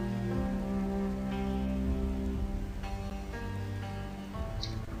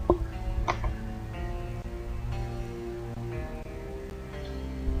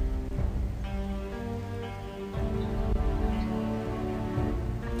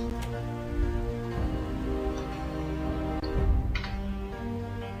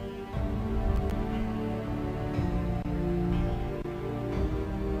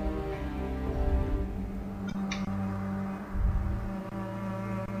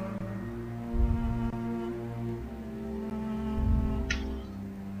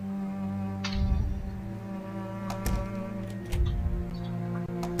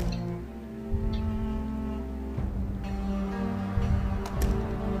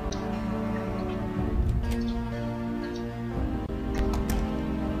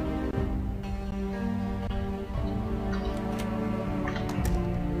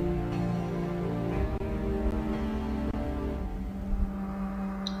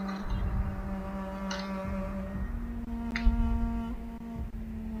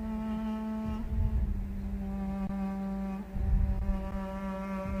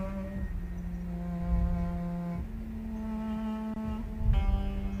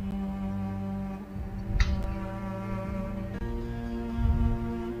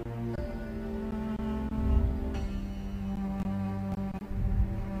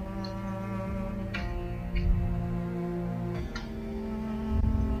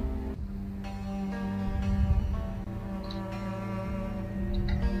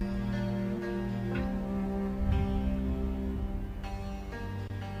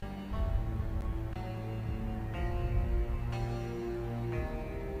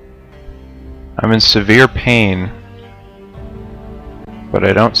 I'm in severe pain, but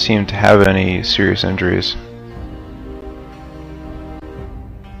I don't seem to have any serious injuries.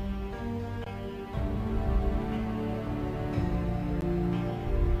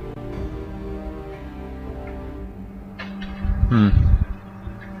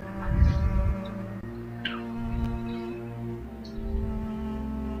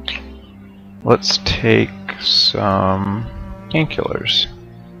 Let's take some painkillers.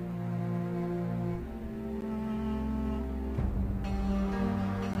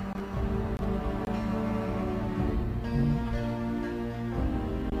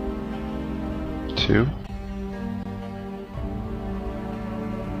 Two.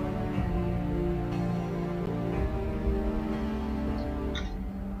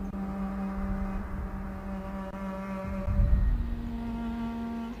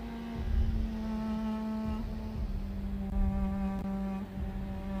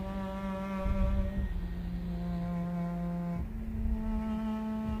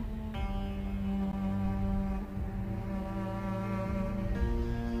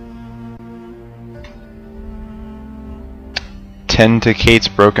 Tend to Kate's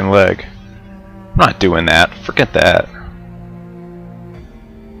broken leg. I'm not doing that. Forget that.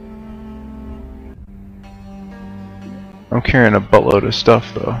 I'm carrying a buttload of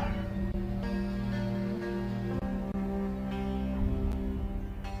stuff though.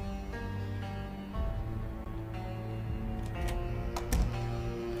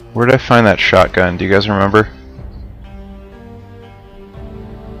 Where did I find that shotgun? Do you guys remember?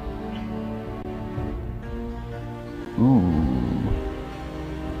 Ooh.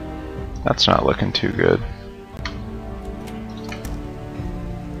 That's not looking too good.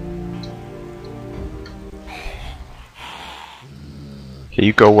 Okay,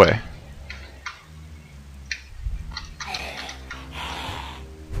 you go away.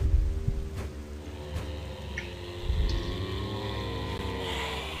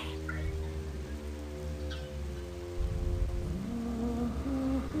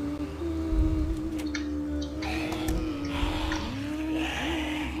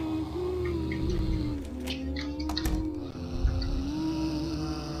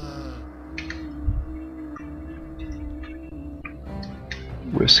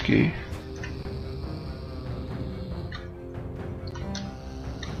 Whiskey.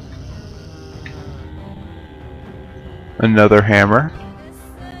 Another hammer.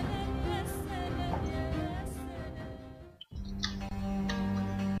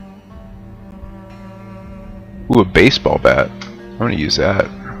 Ooh, a baseball bat. I'm gonna use that.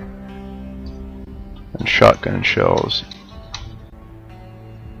 And shotgun shells.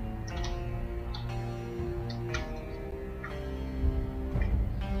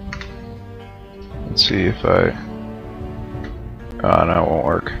 Let's see if I... Oh, no, it won't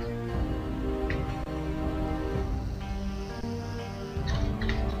work.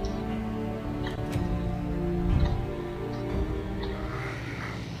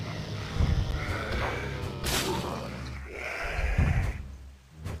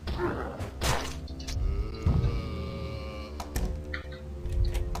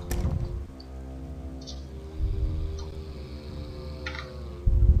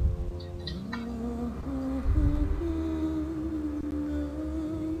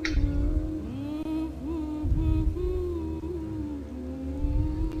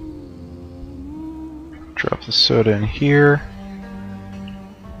 Drop the soda in here.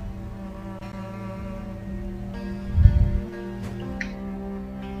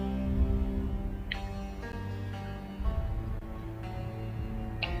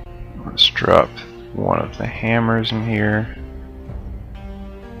 Let's drop one of the hammers in here.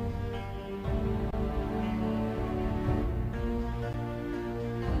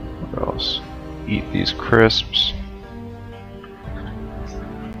 What else? Eat these crisps.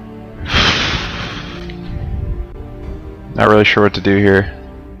 Not really sure what to do here.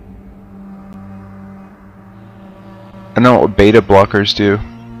 I know what beta blockers do.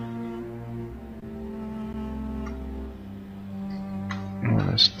 One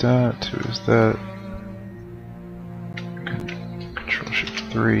is that, two is that. Control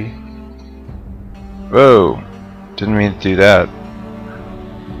Shift 3. Whoa! Didn't mean to do that.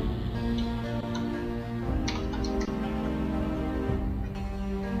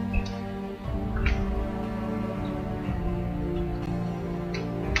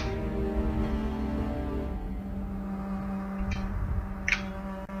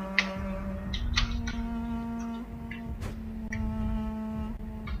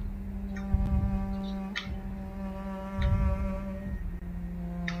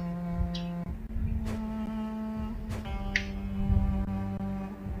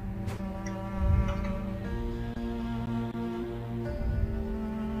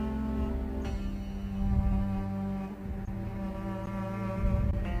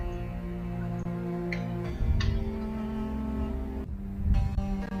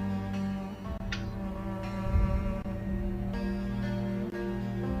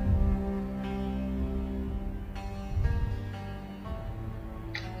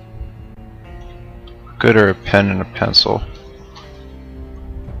 good are a pen and a pencil?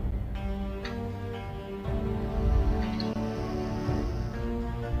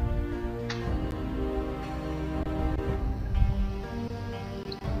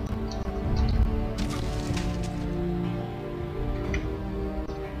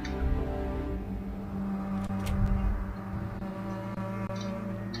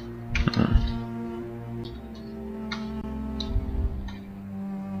 What the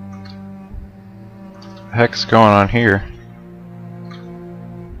heck's going on here?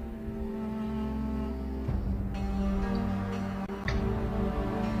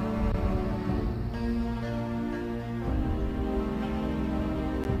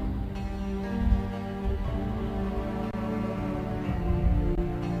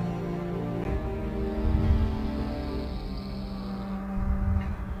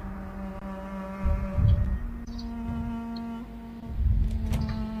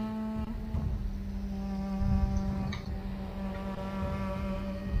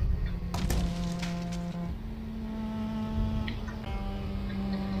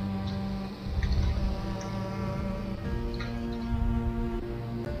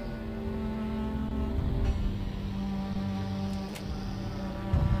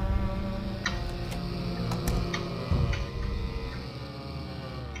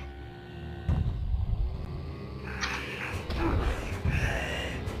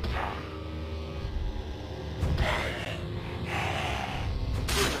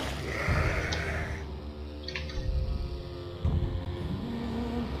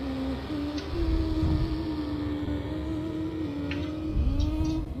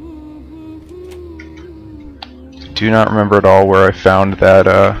 Do not remember at all where I found that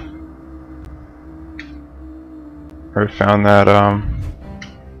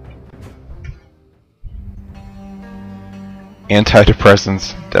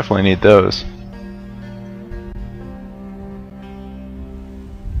antidepressants. Definitely need those.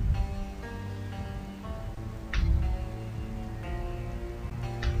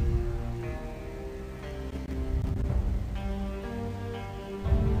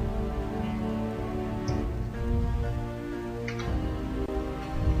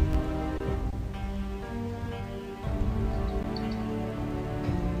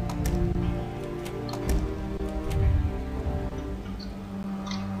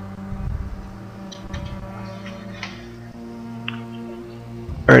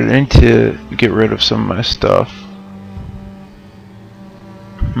 Alright, I need to get rid of some of my stuff.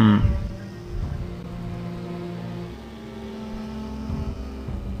 I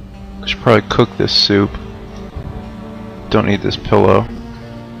should probably cook this soup. Don't need this pillow.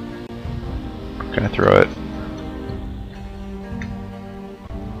 I'm gonna throw it.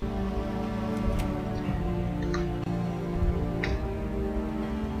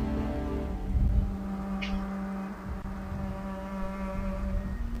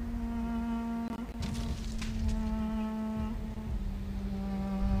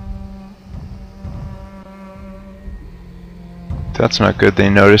 That's not good. They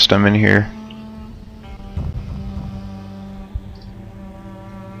noticed I'm in here.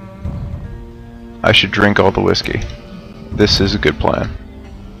 I should drink all the whiskey. This is a good plan.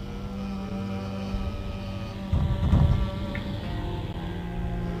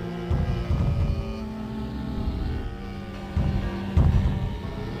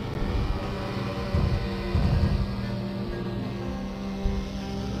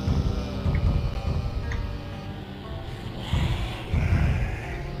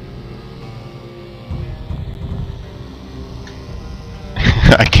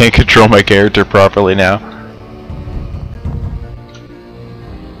 I can't control my character properly now.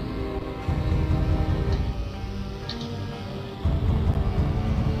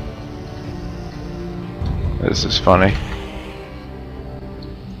 This is funny.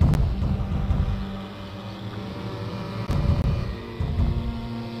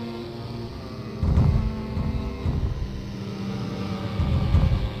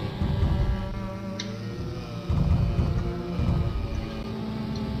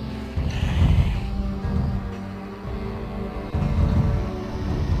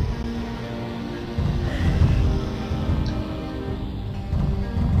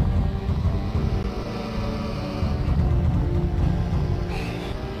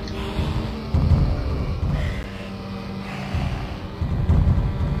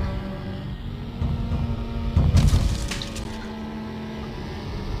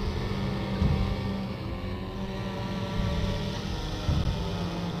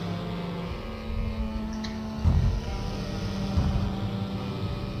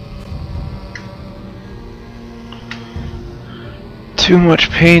 Too much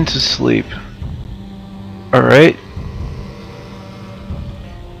pain to sleep. Alright.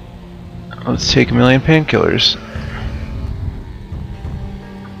 Let's take a million painkillers.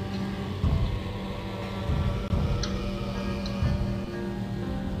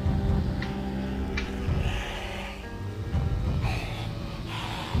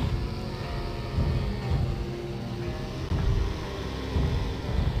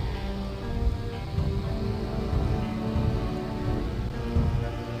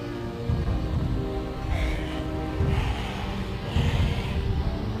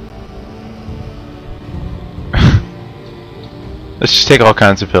 Let's just take all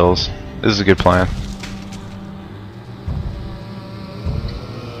kinds of pills. This is a good plan.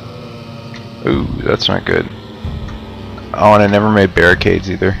 Ooh, that's not good. Oh, and I never made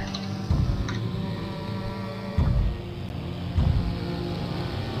barricades either.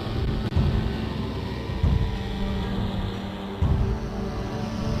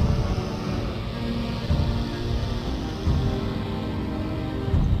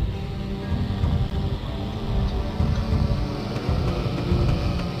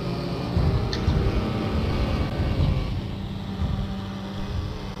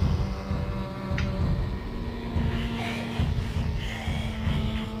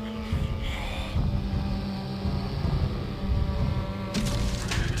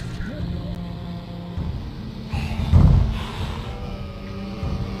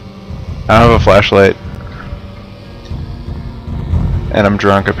 I don't have a flashlight. And I'm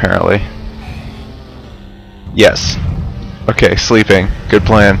drunk apparently. Yes. Okay, sleeping. Good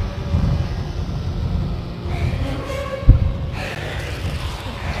plan.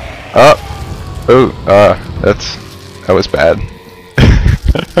 Oh. Oh, that was bad.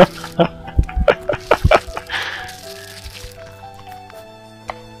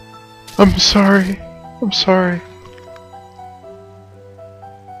 I'm sorry. I'm sorry.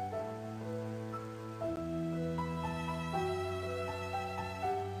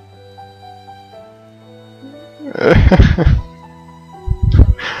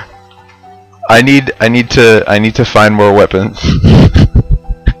 I need to find more weapons.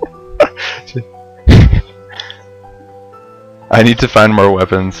 I need to find more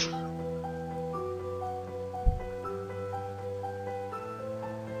weapons.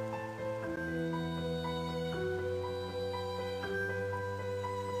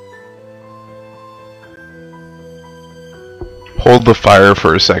 Hold the fire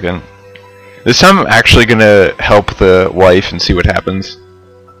for a second. This time I'm actually gonna help the wife and see what happens.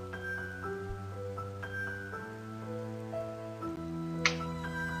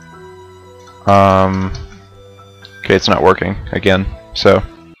 Okay, it's not working again, so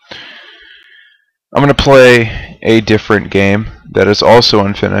I'm gonna play a different game that is also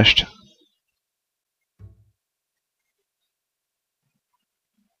unfinished.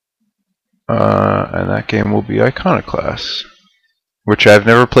 And that game will be Iconoclast, which I've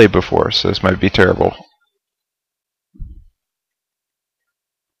never played before, so this might be terrible.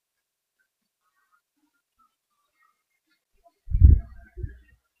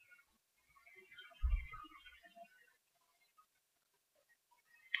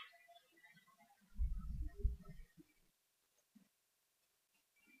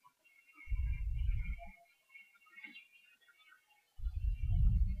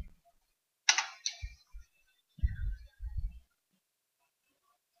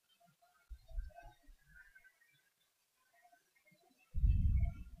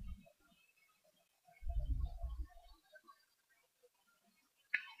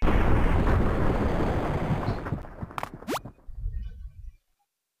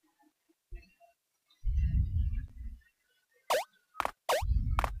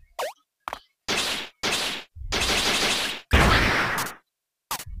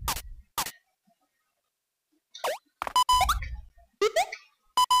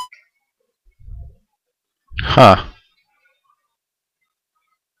 Huh.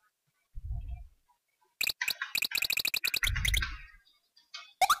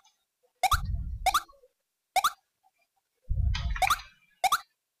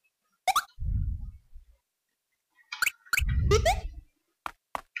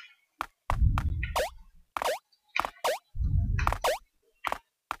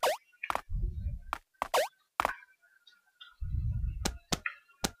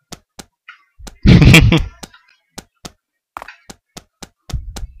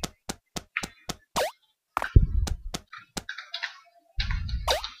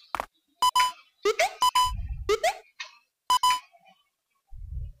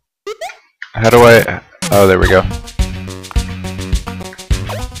 How do I... Oh, there we go.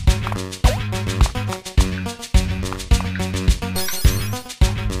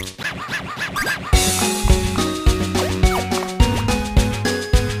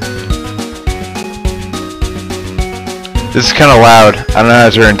 This is kind of loud. I don't know how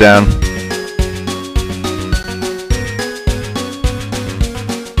to turn it down.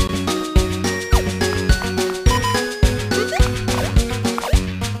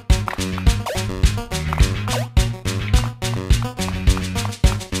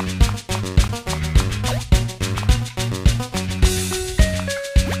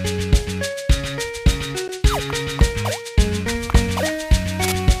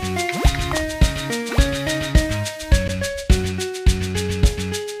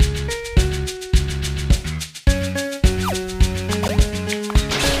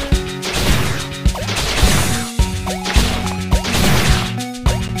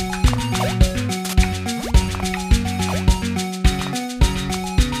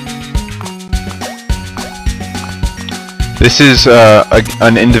 This is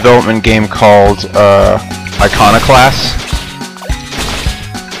an in-development game called Iconoclast.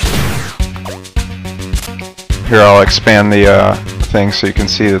 Here, I'll expand the thing so you can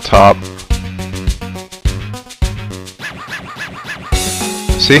see the top.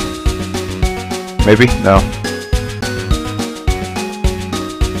 See? Maybe? No.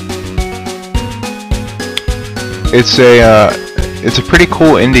 It's a pretty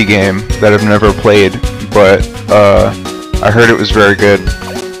cool indie game that I've never played, but I heard it was very good.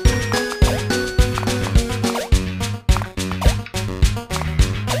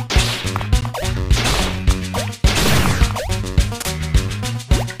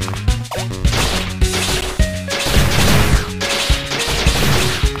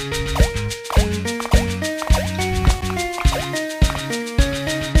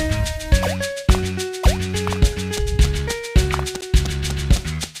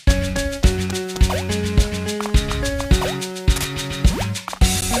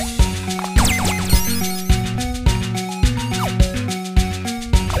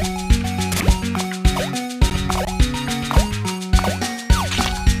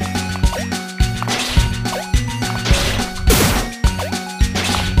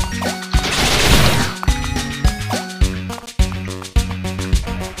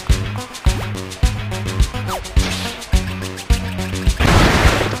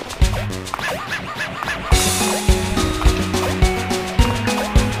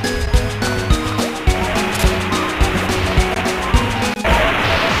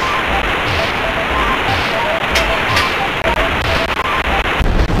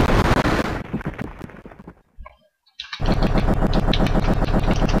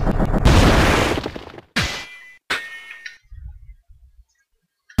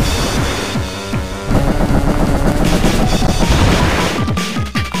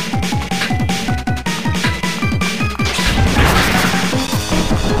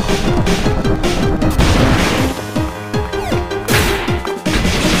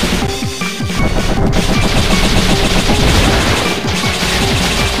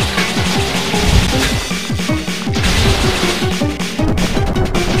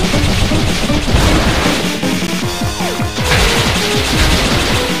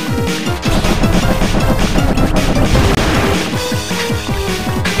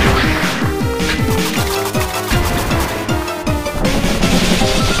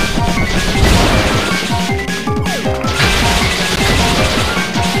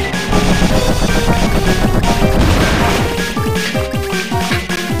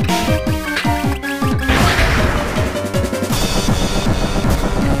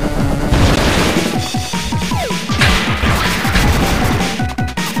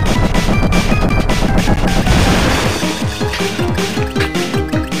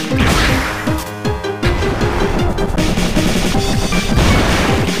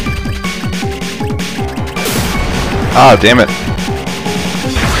 Ah, damn it.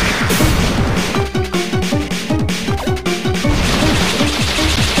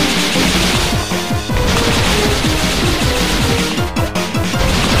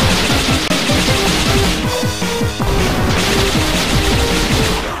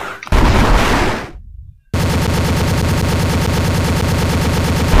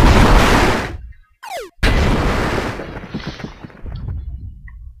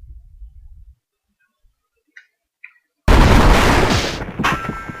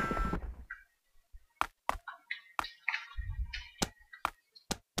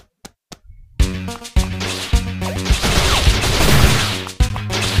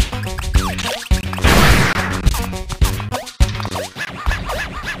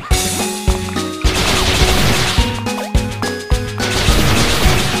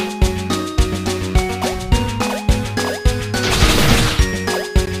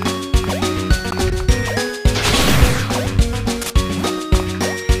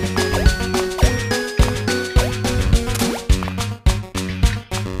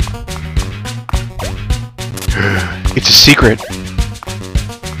 secret.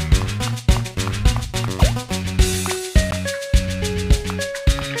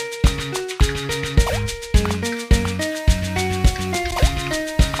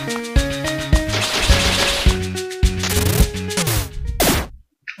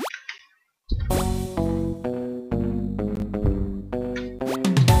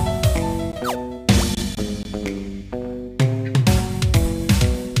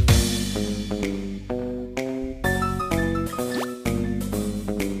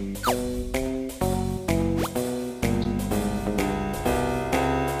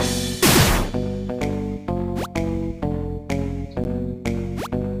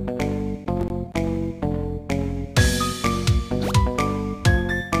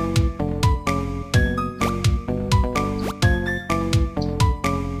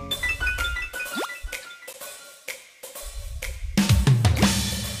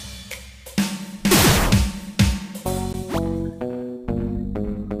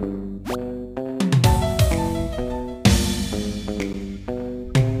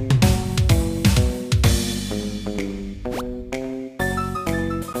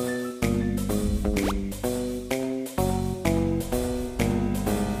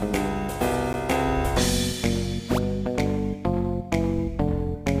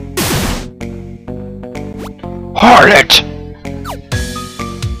 Harlot!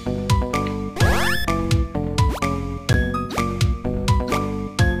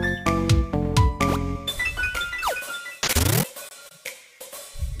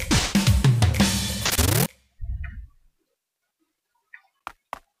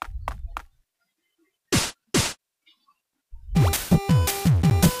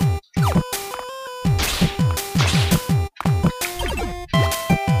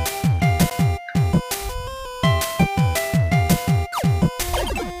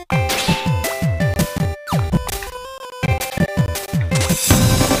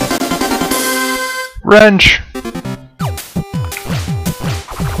 Wrench!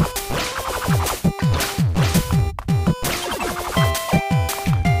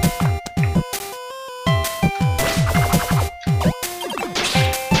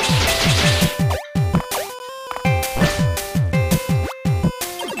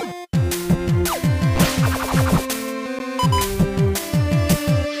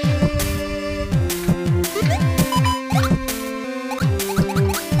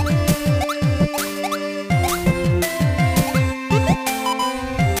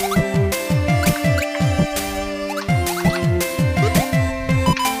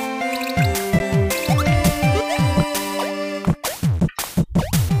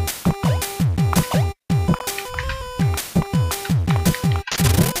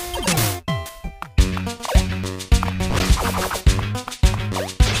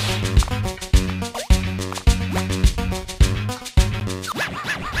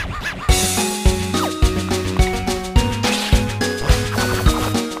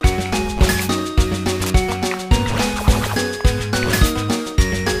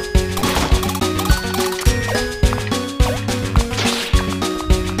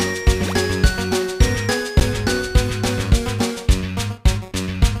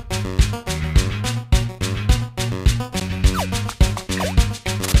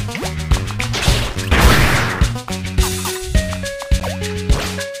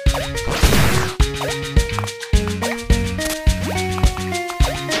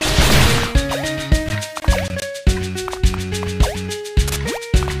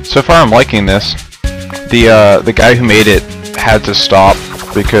 So far I'm liking this. The guy who made it had to stop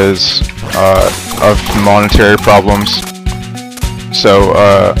because of monetary problems. So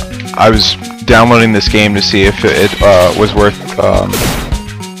I was downloading this game to see if it was worth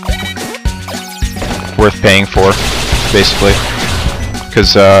paying for, basically,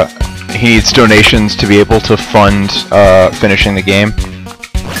 because he needs donations to be able to fund finishing the game.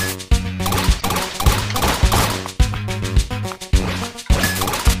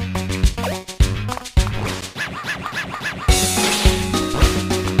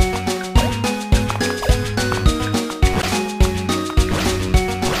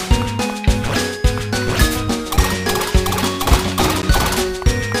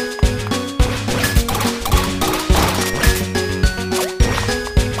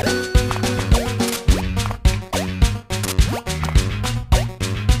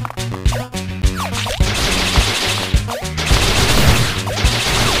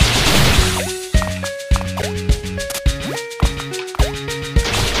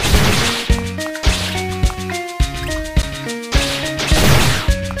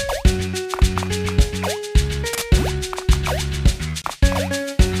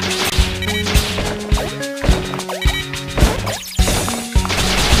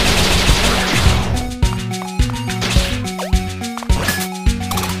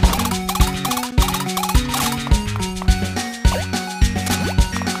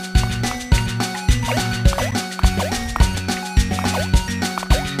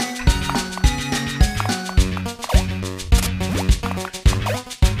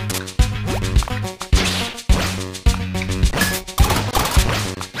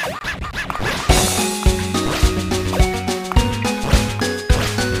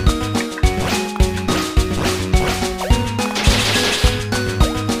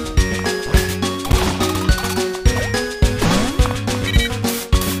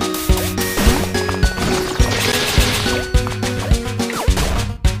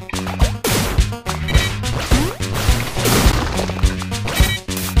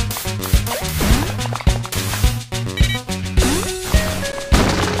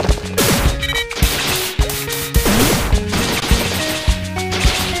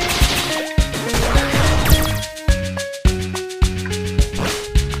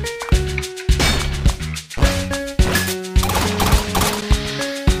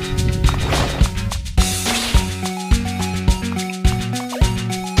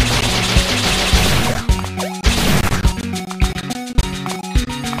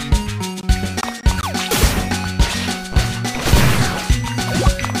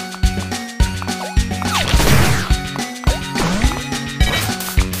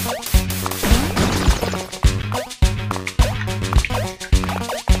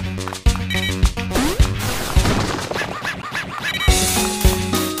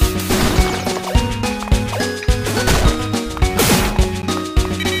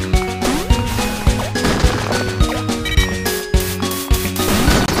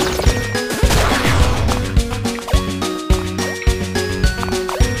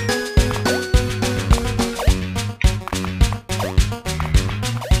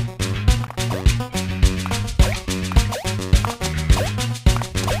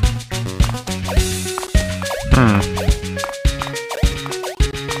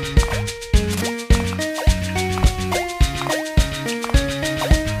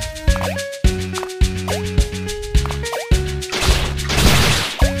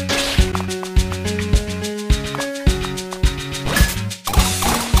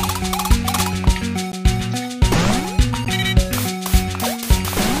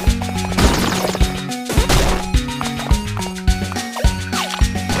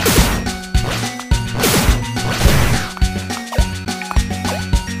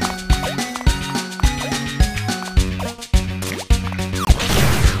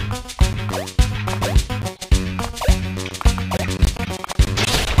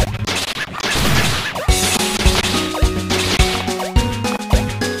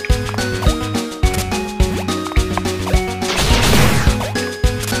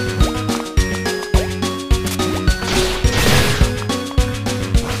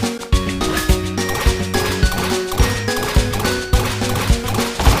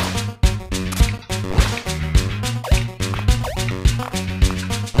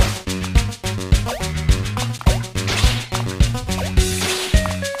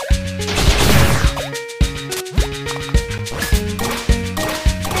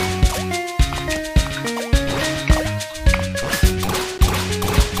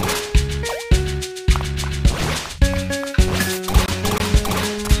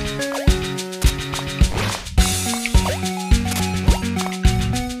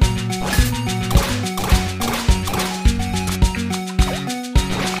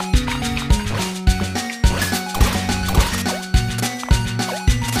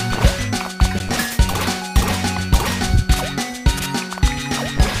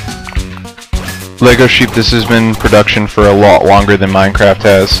 Lego Sheep, this has been in production for a lot longer than Minecraft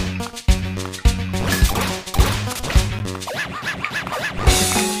has.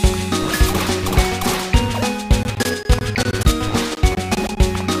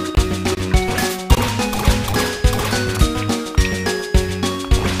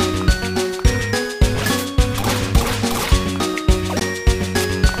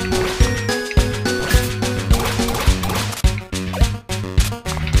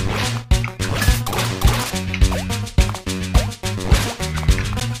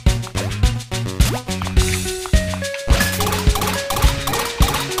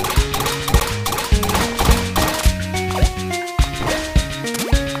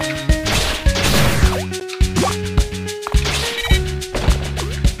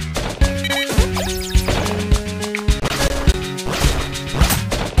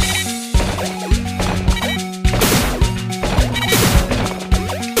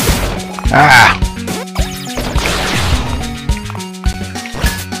 Ah!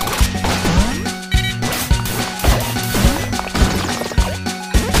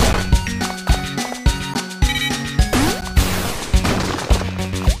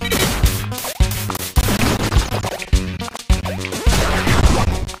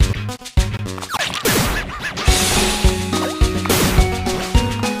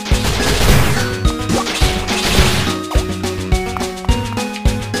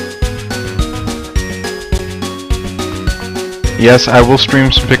 Yes, I will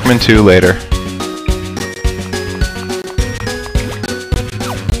stream some Pikmin 2 later.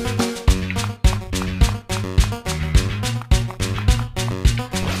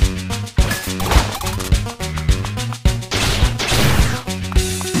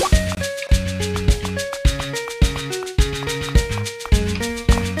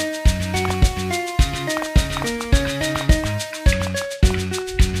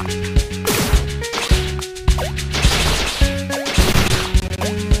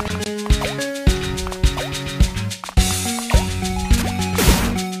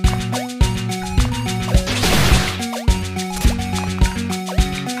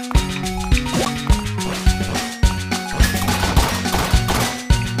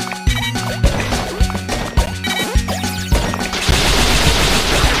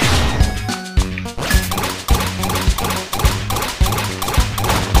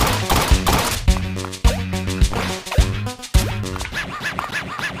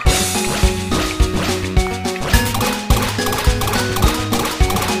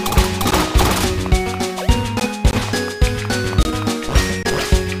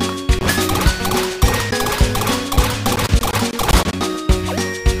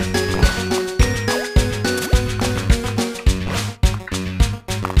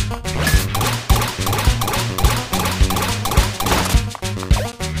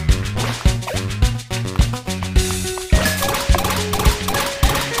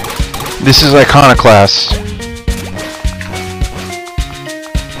 This is Iconoclast.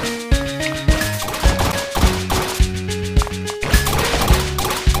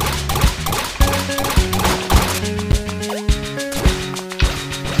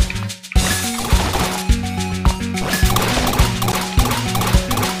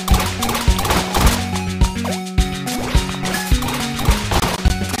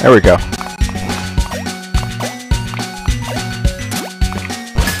 There we go.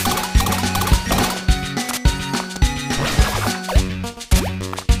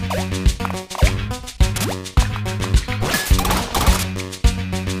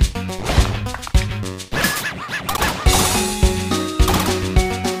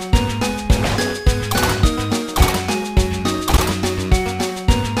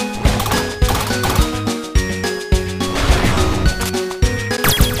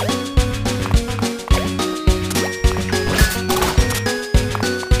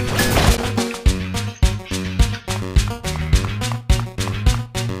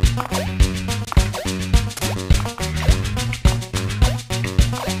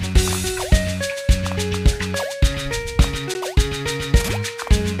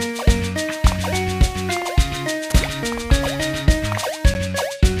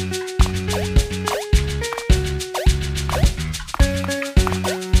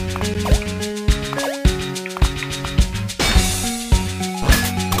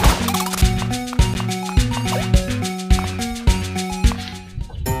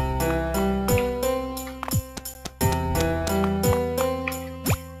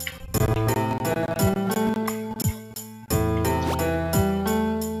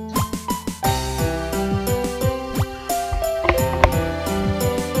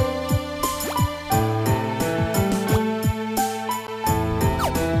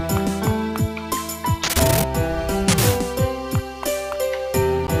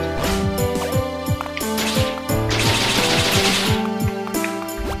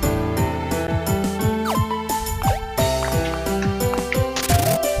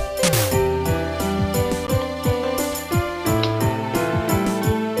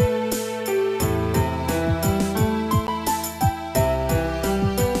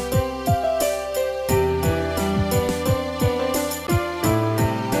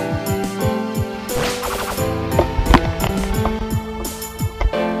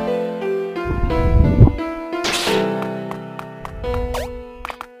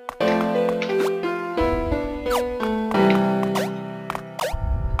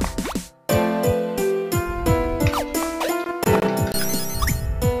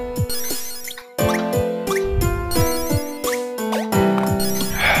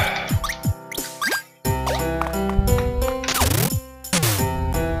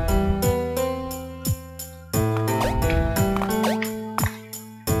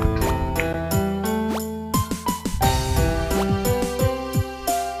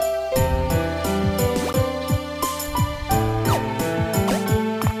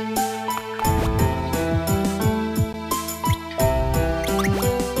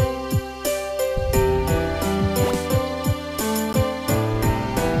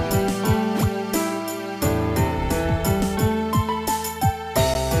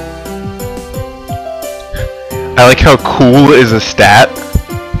 I like how cool is a stat.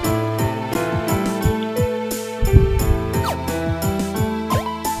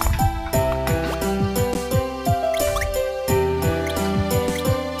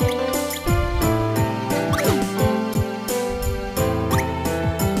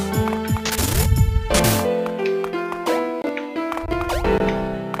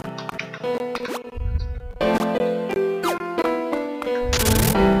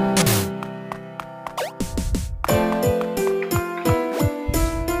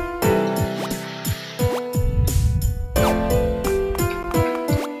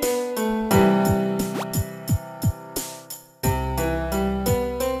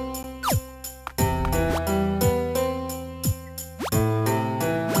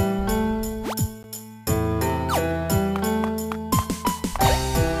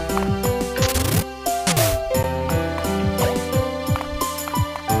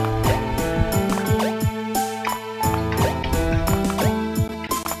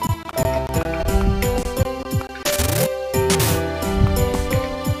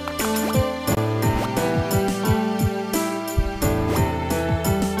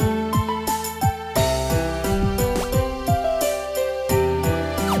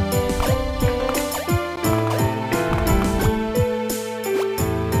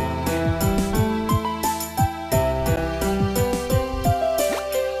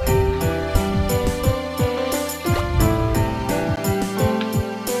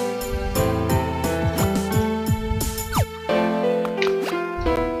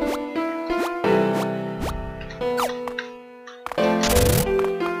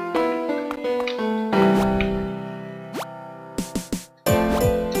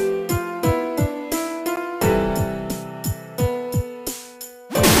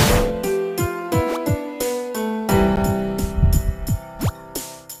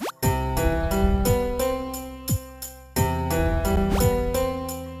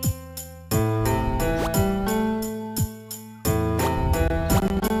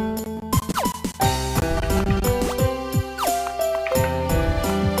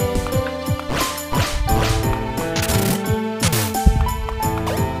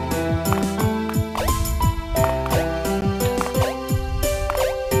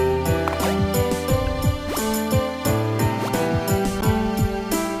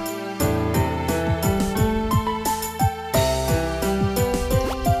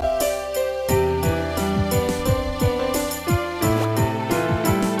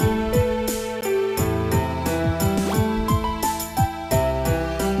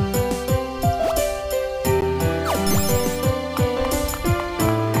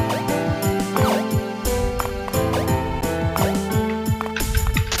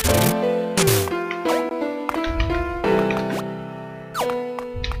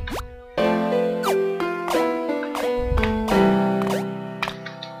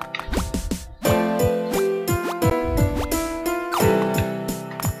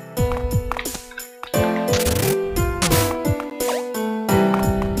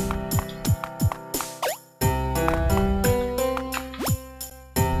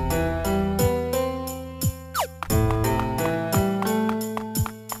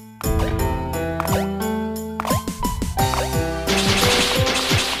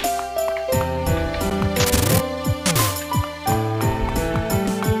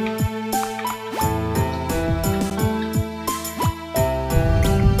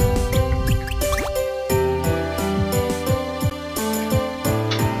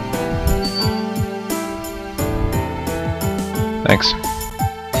 Thanks.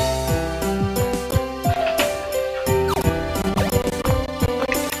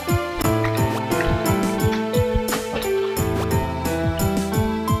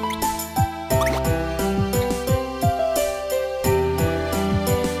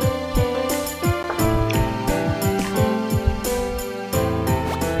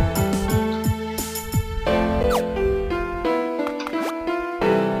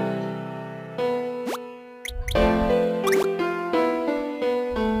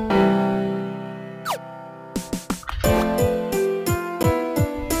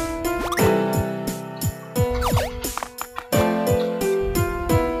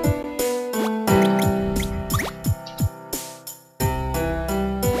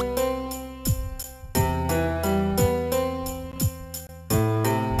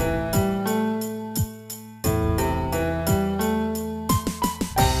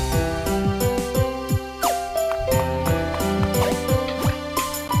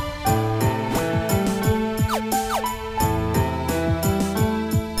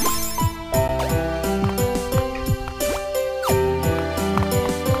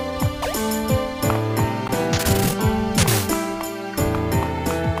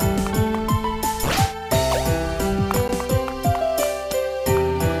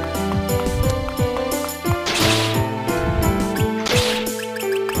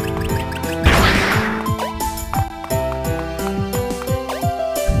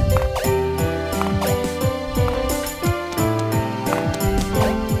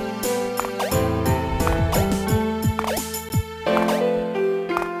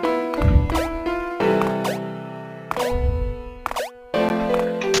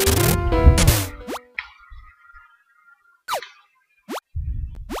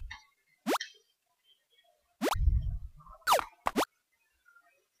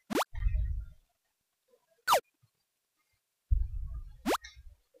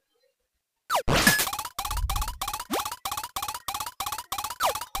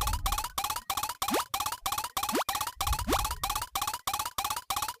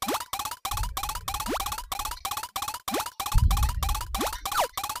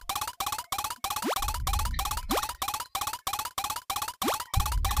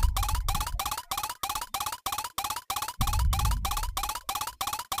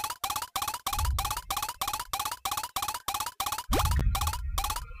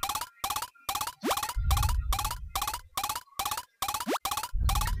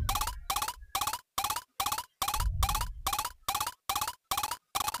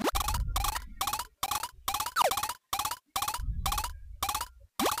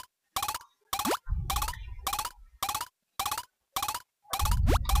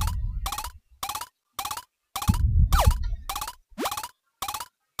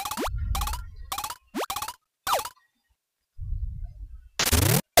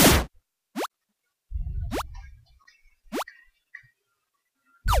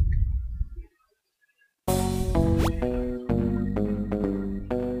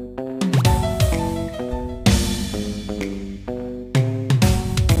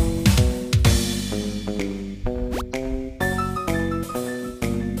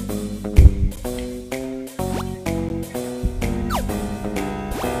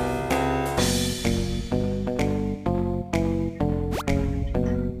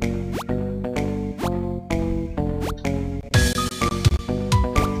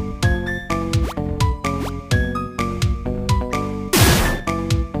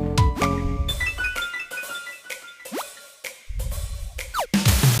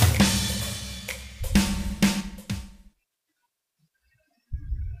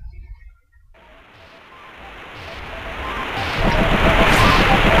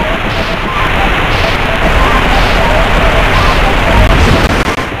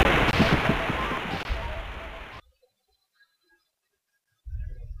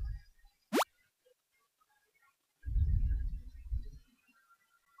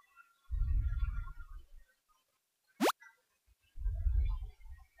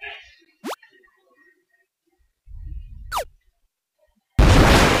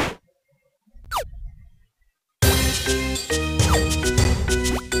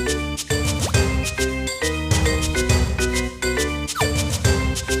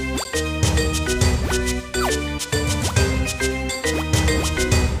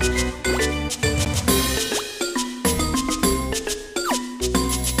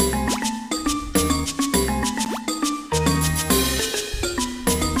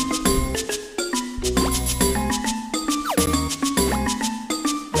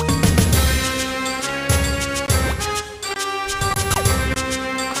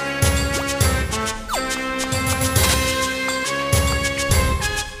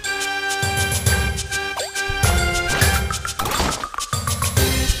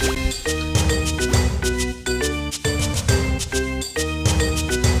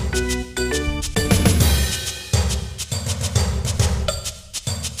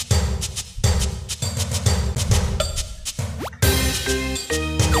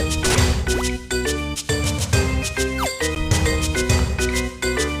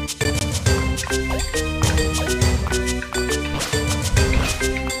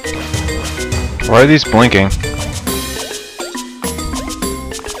 Why are these blinking?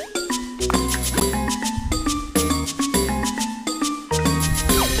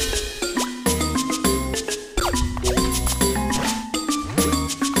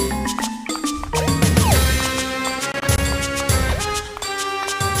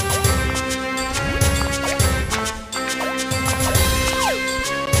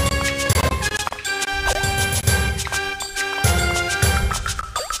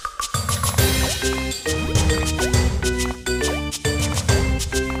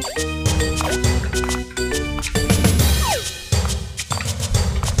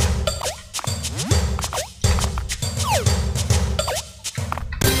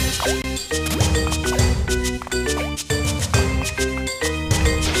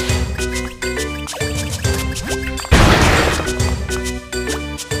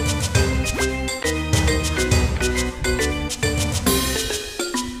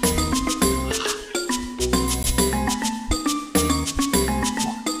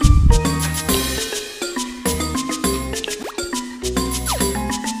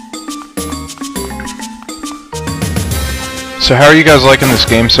 So how are you guys liking this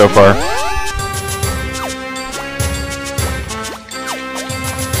game so far?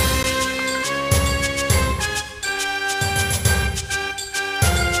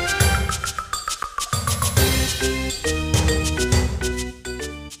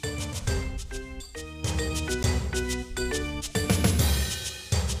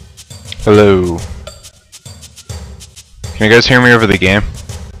 Hello. Can you guys hear me over the game?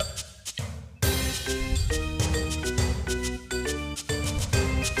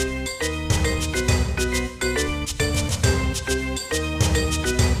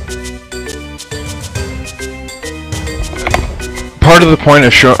 Part of the point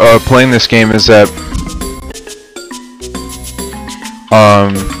of playing this game is that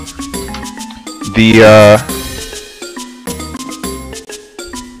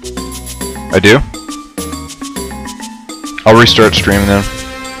I do? I'll restart stream then.